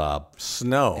them, Bob.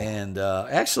 Snow. And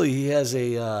actually, he has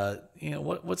a,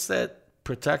 what's that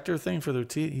protector thing for their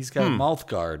teeth? He's got a mouth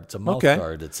guard. It's a mouth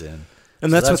guard that's in.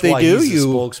 And So that's what they why do. He's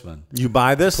the spokesman. You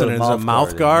buy this, Put and a it's a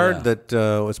mouth guard in, that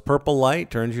was purple light,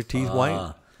 turns your teeth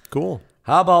white. Cool.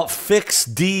 How about Fix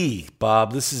D,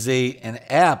 Bob? This is a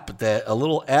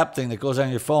little app thing that goes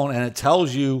on your phone, and it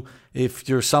tells you if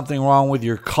there's something wrong with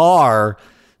your car,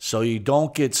 so you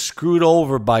don't get screwed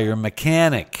over by your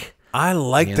mechanic. I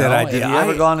like that idea. Have you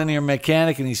ever gone into your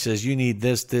mechanic and he says you need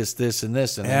this, this, this, and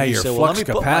this, and Yeah, then you your say, flux let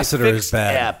me put my capacitor is Fixed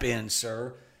bad. app in,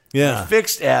 sir. Yeah. My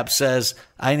Fixed app says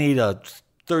I need a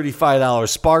 $35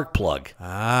 spark plug.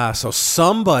 Ah, so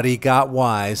somebody got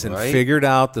wise and figured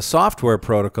out the software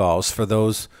protocols for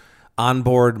those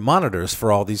onboard monitors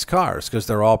for all these cars because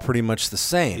they're all pretty much the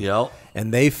same. Yep.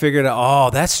 And they figured out,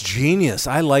 that's genius.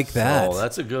 I like that. Oh,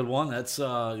 that's a good one. That's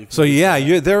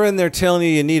they're in there telling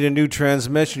you need a new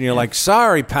transmission. You're like,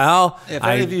 sorry, pal,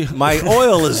 my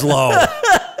oil is low.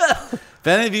 If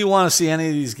any of you want to see any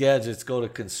of these gadgets, go to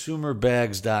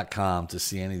consumerbags.com to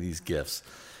see any of these gifts.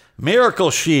 Miracle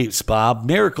Sheets, Bob.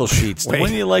 Miracle Sheets.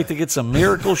 Wouldn't you like to get some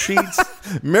Miracle Sheets?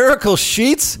 Miracle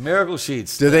Sheets? Miracle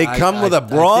Sheets. Do they come with a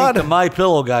broad? I think the My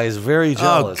Pillow guy is very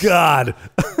jealous. Oh, God.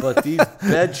 But these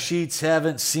bed sheets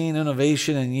haven't seen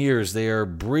innovation in years. They are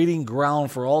breeding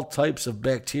ground for all types of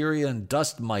bacteria and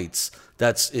dust mites.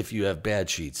 That's if you have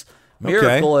bad sheets.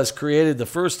 Miracle has created the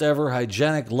first ever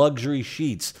hygienic luxury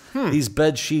sheets. These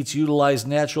bed sheets utilize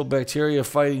natural bacteria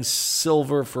fighting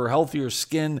silver for healthier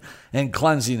skin and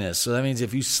cleanliness. So that means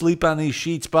if you sleep on these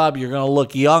sheets, Bob, you're going to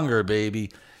look younger, baby.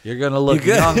 You're going to look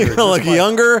younger. You're going to look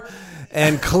younger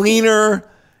and cleaner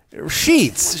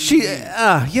sheets.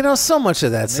 So much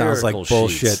of that sounds like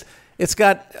bullshit. Sheets. It's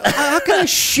got, how can a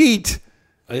sheet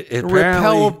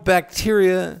repel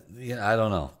bacteria? Yeah, I don't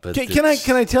know. But Can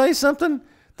I tell you something?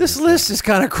 This list is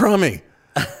kind of crummy.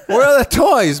 Where are the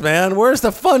toys, man? Where's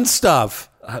the fun stuff?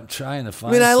 I'm trying to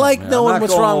find. I like something. knowing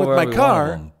what's wrong with my car.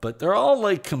 Them, but they're all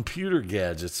like computer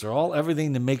gadgets. They're all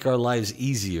everything to make our lives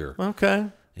easier.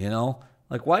 Okay.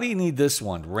 Like why do you need this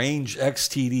one? Range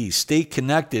XTD. Stay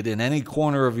connected in any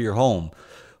corner of your home.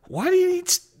 Why do you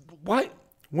need? Why?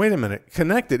 Wait a minute.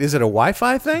 Connected? Is it a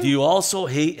Wi-Fi thing? Do you also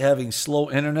hate having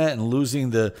slow internet and losing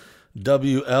the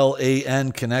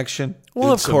WLAN connection?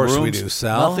 Well, of course we do,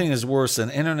 Sal. Nothing is worse than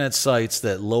internet sites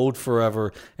that load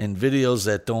forever and videos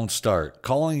that don't start.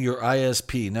 Calling your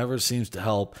ISP never seems to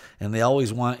help, and they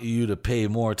always want you to pay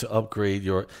more to upgrade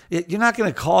your... You're not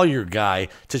going to call your guy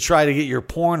to try to get your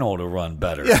porno to run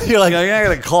better. Yeah, you're not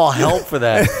going to call help for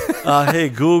that. Hey,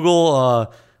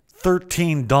 Google...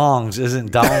 13 dongs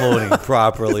isn't downloading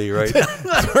properly right now.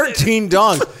 13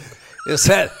 dongs. Is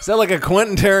that like a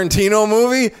Quentin Tarantino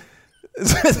movie?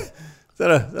 Is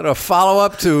that a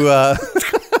follow-up to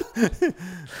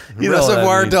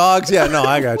Reservoir Dogs? Yeah, no,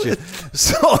 I got you.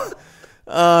 So,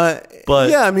 but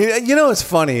yeah, it's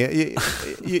funny.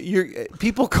 You're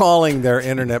people calling their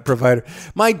internet provider.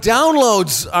 My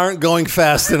downloads aren't going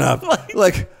fast enough.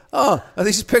 Like, Oh, are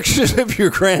these pictures of your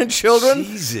grandchildren?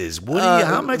 Jesus, what do you?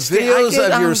 How much videos I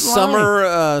get of your online?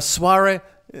 summer soiree?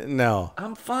 No,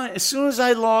 I'm fine. As soon as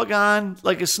I log on,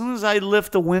 like as soon as I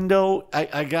lift the window,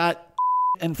 I got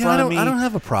in front of me. I don't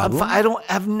have a problem.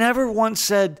 I've never once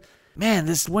said, man,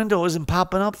 this window isn't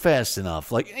popping up fast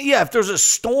enough. Like, yeah, if there's a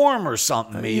storm or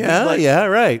something, maybe. Yeah,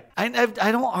 right. I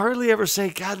don't hardly ever say,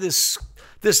 God, this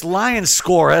Lions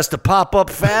score has to pop up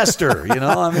faster. You know,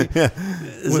 I mean, we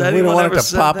don't want it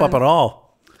to pop up at all.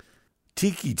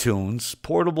 Tiki Tunes,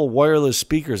 portable wireless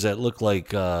speakers that look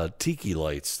like tiki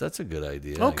lights. That's a good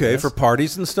idea. Okay, for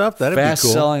parties and stuff, that'd be cool.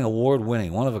 Fast-selling,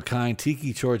 award-winning, one-of-a-kind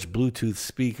Tiki Torch Bluetooth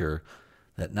speaker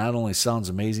that not only sounds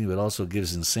amazing but also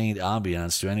gives insane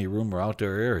ambiance to any room or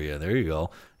outdoor area. There you go.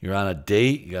 You're on a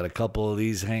date. You got a couple of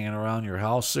these hanging around your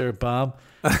house there, Bob.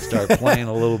 Start playing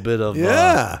a little bit of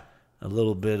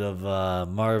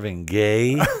Marvin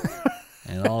Gaye,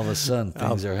 and all of a sudden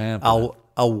things are happening.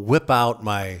 I'll whip out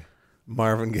my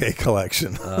Marvin Gaye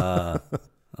collection.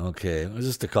 Okay, there's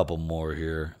just a couple more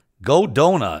here. Go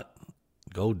Donut,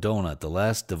 the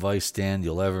last device stand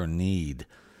you'll ever need.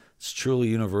 It's truly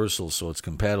universal, so it's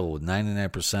compatible with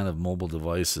 99% of mobile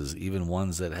devices, even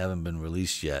ones that haven't been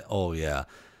released yet. Oh, yeah.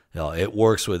 It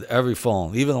works with every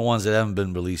phone, even the ones that haven't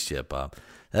been released yet, Bob.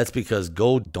 That's because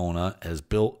Go Donut has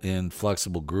built-in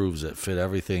flexible grooves that fit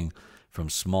everything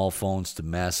from small phones to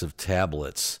massive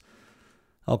tablets.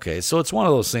 Okay, so it's one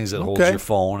of those things that holds your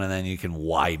phone, and then you can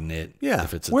widen it. Yeah.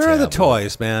 If it's a Where tablet. are the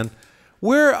toys, man?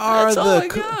 Where are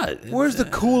Where's the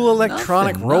cool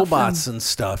electronic robots and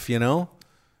stuff? You know.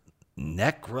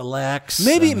 Neck relax.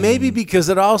 Maybe because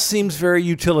it all seems very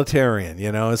utilitarian,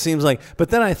 you know. It seems like, but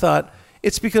then I thought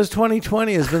it's because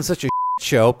 2020 has been such a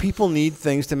show. People need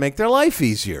things to make their life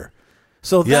easier,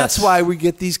 so that's why we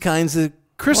get these kinds of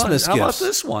Christmas gifts. How about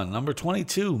this one, number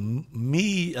 22?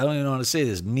 Me, I don't even know how to say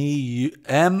this.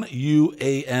 MUAMA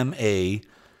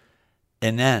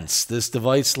Enhance. This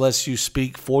device lets you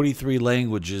speak 43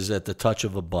 languages at the touch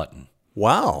of a button.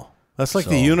 Wow. That's like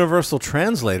the universal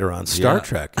translator on Star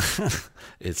Trek.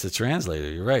 It's a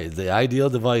translator. You're right. The ideal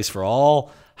device for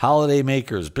all holiday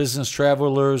makers, business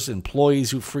travelers, employees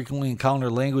who frequently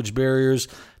encounter language barriers.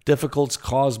 Difficulties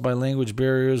caused by language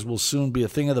barriers will soon be a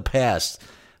thing of the past.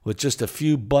 With just a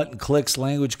few button clicks,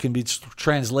 language can be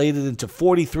translated into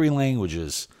 43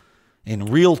 languages in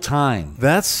real time.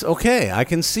 That's okay. I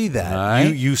can see that.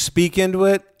 Right. You speak into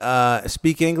it,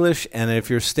 speak English, and if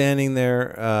you're standing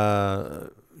there,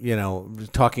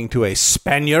 talking to a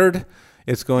Spaniard,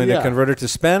 it's going to convert it to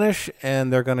Spanish,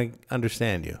 and they're going to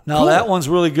understand you. Now, that one's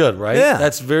really good, right? Yeah.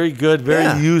 That's very good,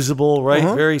 very usable, right?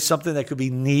 Very something that could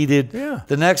be needed. Yeah.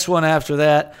 The next one after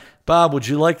that, Bob, would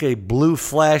you like a blue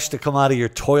flash to come out of your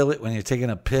toilet when you're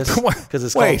taking a piss? Because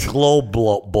it's called Glow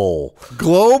Bowl.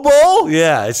 Glow Bowl?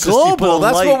 Yeah. It's Glow Bowl.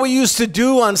 That's what we used to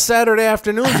do on Saturday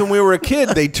afternoons when we were a kid.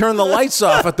 They'd turn the lights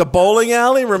off at the bowling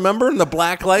alley, remember? And the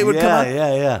black light would come on.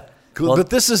 Yeah. Well, but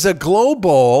this is a glow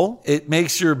bowl. It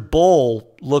makes your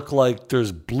bowl look like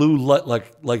there's blue light,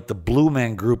 like the Blue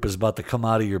Man Group is about to come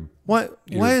out of your. What?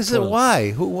 Why is it?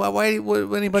 Why? Why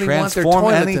would anybody want their toilet?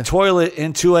 Transform any toilet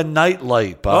into a night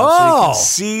light, Bob, so you can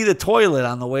see the toilet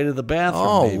on the way to the bathroom.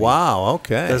 Oh, maybe. Wow!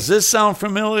 Okay. Does this sound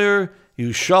familiar?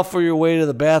 You shuffle your way to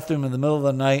the bathroom in the middle of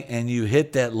the night, and you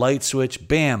hit that light switch.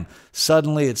 Bam!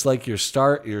 Suddenly, it's like you're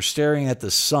staring at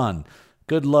the sun.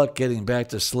 Good luck getting back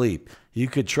to sleep. You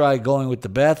could try going with the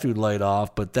bathroom light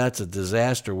off, but that's a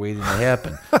disaster waiting to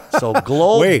happen. So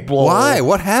Glow Bowl. Why?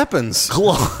 What happens?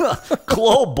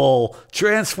 Glow Bowl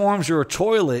transforms your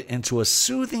toilet into a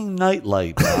soothing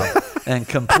nightlight, Bob, and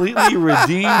completely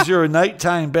redeems your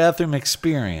nighttime bathroom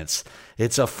experience.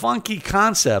 It's a funky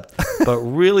concept, but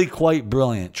really quite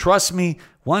brilliant. Trust me,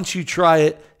 once you try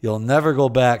it, you'll never go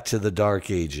back to the dark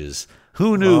ages.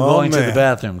 Who knew going to the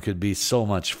bathroom could be so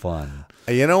much fun?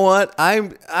 You know what? I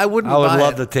would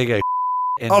love to take a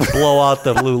and blow out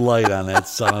the blue light on that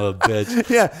son of a bitch.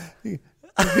 Yeah.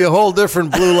 It'd be a whole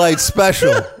different blue light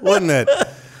special, wouldn't it?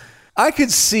 I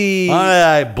could see.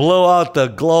 I blow out the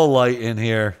glow light in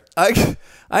here.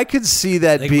 I could see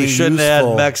that being we shouldn't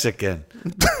useful. add Mexican.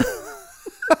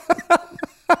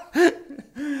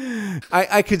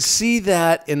 I could see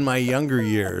that in my younger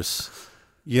years.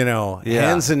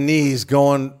 Hands and knees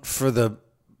going for the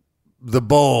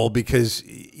bowl because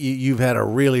you've had a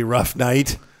really rough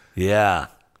night. Yeah.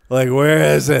 Like,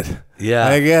 where is it? Yeah.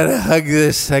 I got to hug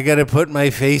this. I got to put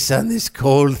my face on this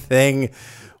cold thing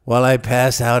while I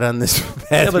pass out on this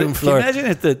bathroom floor. Can you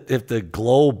imagine if the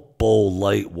glow bowl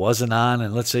light wasn't on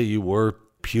and let's say you were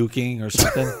puking or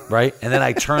something, right? And then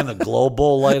I turn the glow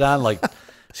bowl light on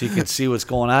so you can see what's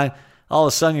going on. All of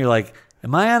a sudden you're like,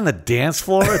 Am I on the dance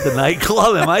floor at the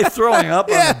nightclub? Am I throwing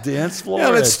up on the dance floor? Yeah,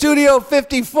 I'm at Studio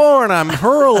 54 and I'm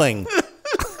hurling.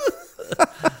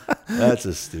 That's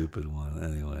a stupid one.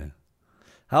 Anyway.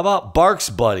 How about Barks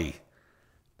Buddy?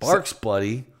 Barks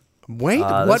Buddy. Wait,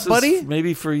 what, buddy?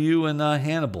 Maybe for you and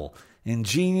Hannibal.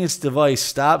 Ingenious device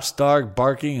stops dog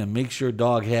barking and makes your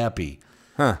dog happy.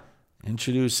 Huh.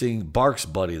 Introducing Barks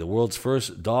Buddy, the world's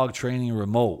first dog training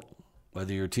remote.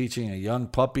 Whether you're teaching a young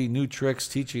puppy new tricks,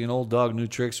 teaching an old dog new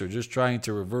tricks, or just trying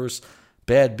to reverse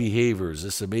bad behaviors,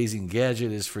 this amazing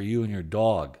gadget is for you and your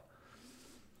dog.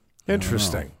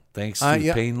 Interesting. Thanks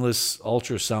to painless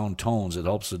ultrasound tones, it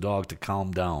helps the dog to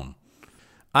calm down.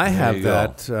 I have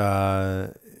that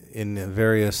in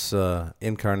various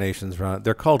incarnations.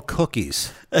 They're called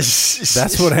cookies.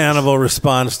 That's what Hannibal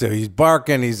responds to. He's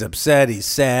barking, he's upset, he's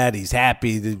sad, he's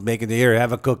happy, making the ear,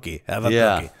 have a cookie, have a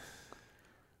cookie.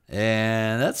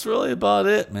 And that's really about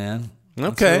it, man.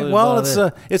 Okay, really well,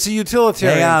 it's a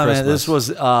utilitarian. Hang on, Christmas.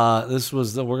 man. This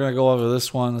was we're gonna go over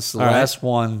this one. This is the last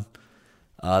one.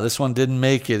 This one didn't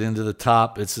make it into the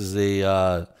top. This is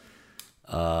a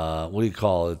what do you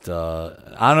call it?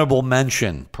 Honorable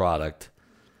mention product.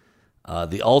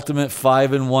 The ultimate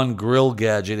 5-in-1 grill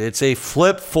gadget. It's a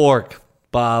flip fork,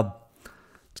 Bob.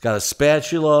 It's got a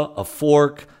spatula, a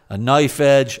fork, a knife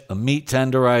edge, a meat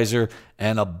tenderizer,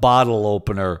 and a bottle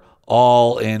opener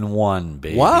all in one,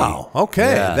 baby. Wow.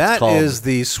 Okay. Yeah, that is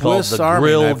the Swiss Army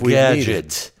grill knife we gadget.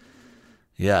 needed.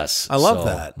 Yes. I love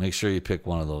that. Make sure you pick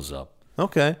one of those up.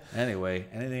 Okay. Anyway,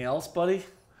 anything else, buddy?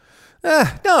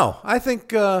 No. I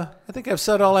think I've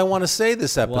said all I want to say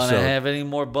this episode. Want to have any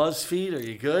more BuzzFeed? Are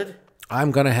you good?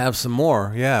 I'm going to have some more,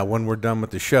 when we're done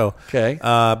with the show. Okay.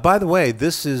 By the way,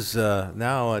 this is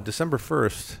now December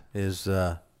 1st is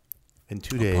in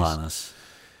 2 days. Upon us.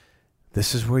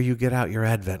 This is where you get out your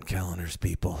advent calendars,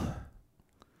 people.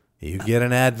 You get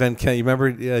an advent calendar. You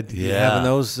remember having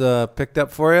those picked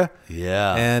up for you?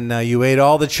 Yeah. And you ate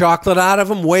all the chocolate out of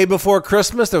them way before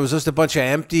Christmas. There was just a bunch of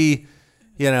empty,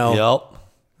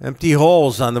 empty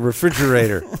holes on the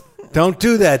refrigerator. Don't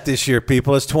do that this year,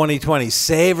 people. It's 2020.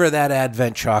 Savor that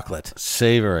Advent chocolate.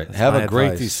 Savor it. Have a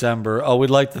great December. Oh, we'd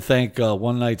like to thank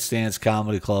One Night Stands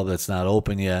Comedy Club that's not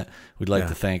open yet. We'd like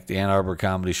to thank the Ann Arbor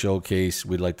Comedy Showcase.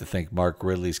 We'd like to thank Mark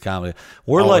Ridley's comedy.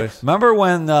 Remember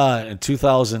when in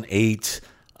 2008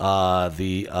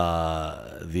 the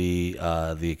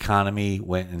economy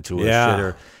went into a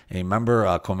shitter? And remember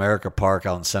Comerica Park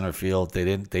out in center field?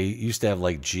 They used to have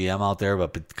like GM out there,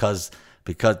 but because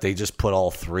they just put all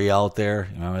three out there.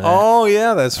 You remember that? Oh,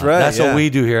 yeah, that's right. That's what we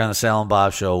do here on the Sal and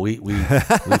Bob Show. We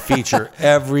feature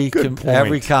every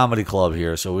comedy club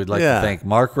here. So we'd like to thank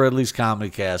Mark Ridley's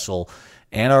Comedy Castle,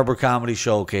 Ann Arbor Comedy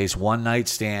Showcase, One Night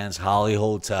Stands, Holly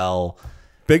Hotel,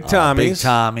 Big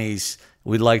Tommy's.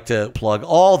 We'd like to plug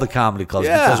all the comedy clubs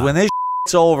because when this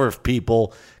shit's over,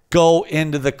 people, go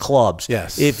into the clubs.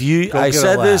 Yes. I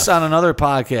said this on another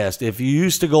podcast. If you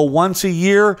used to go once a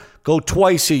year, go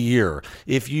twice a year.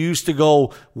 If you used to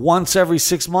go once every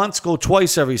 6 months, go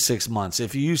twice every 6 months.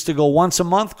 If you used to go once a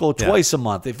month, go twice a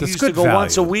month. If you used to go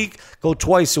once a week, go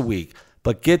twice a week.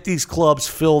 But get these clubs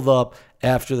filled up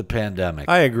after the pandemic.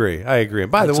 I agree.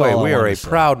 And by the way, we are a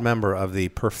proud member of the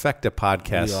Perfecta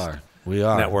Podcast We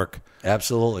are. Network.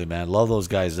 Absolutely, man. Love those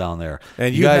guys down there.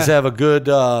 And you guys have a good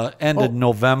end of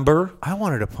November. I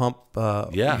wanted to pump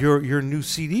your new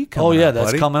CD coming out. Oh, yeah,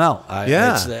 that's coming out. The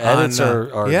edits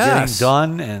are getting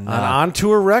done. And on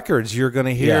Tour Records, you're going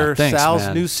to hear Sal's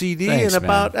new CD I'm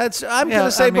going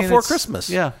to say before Christmas.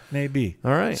 Yeah, maybe.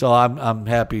 All right. So I'm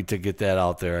happy to get that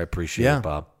out there. I appreciate it,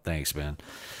 Bob. Thanks, man.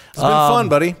 It's been fun,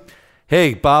 buddy.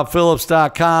 Hey,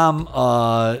 BobPhillips.com,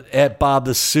 at Bob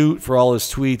the Suit for all his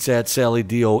tweets, at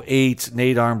SallyDO8,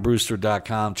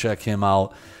 NateArmBrewster.com. Check him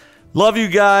out. Love you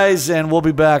guys, and we'll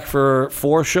be back for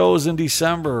 4 shows in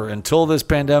December. Until this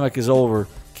pandemic is over,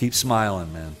 keep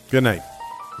smiling, man. Good night.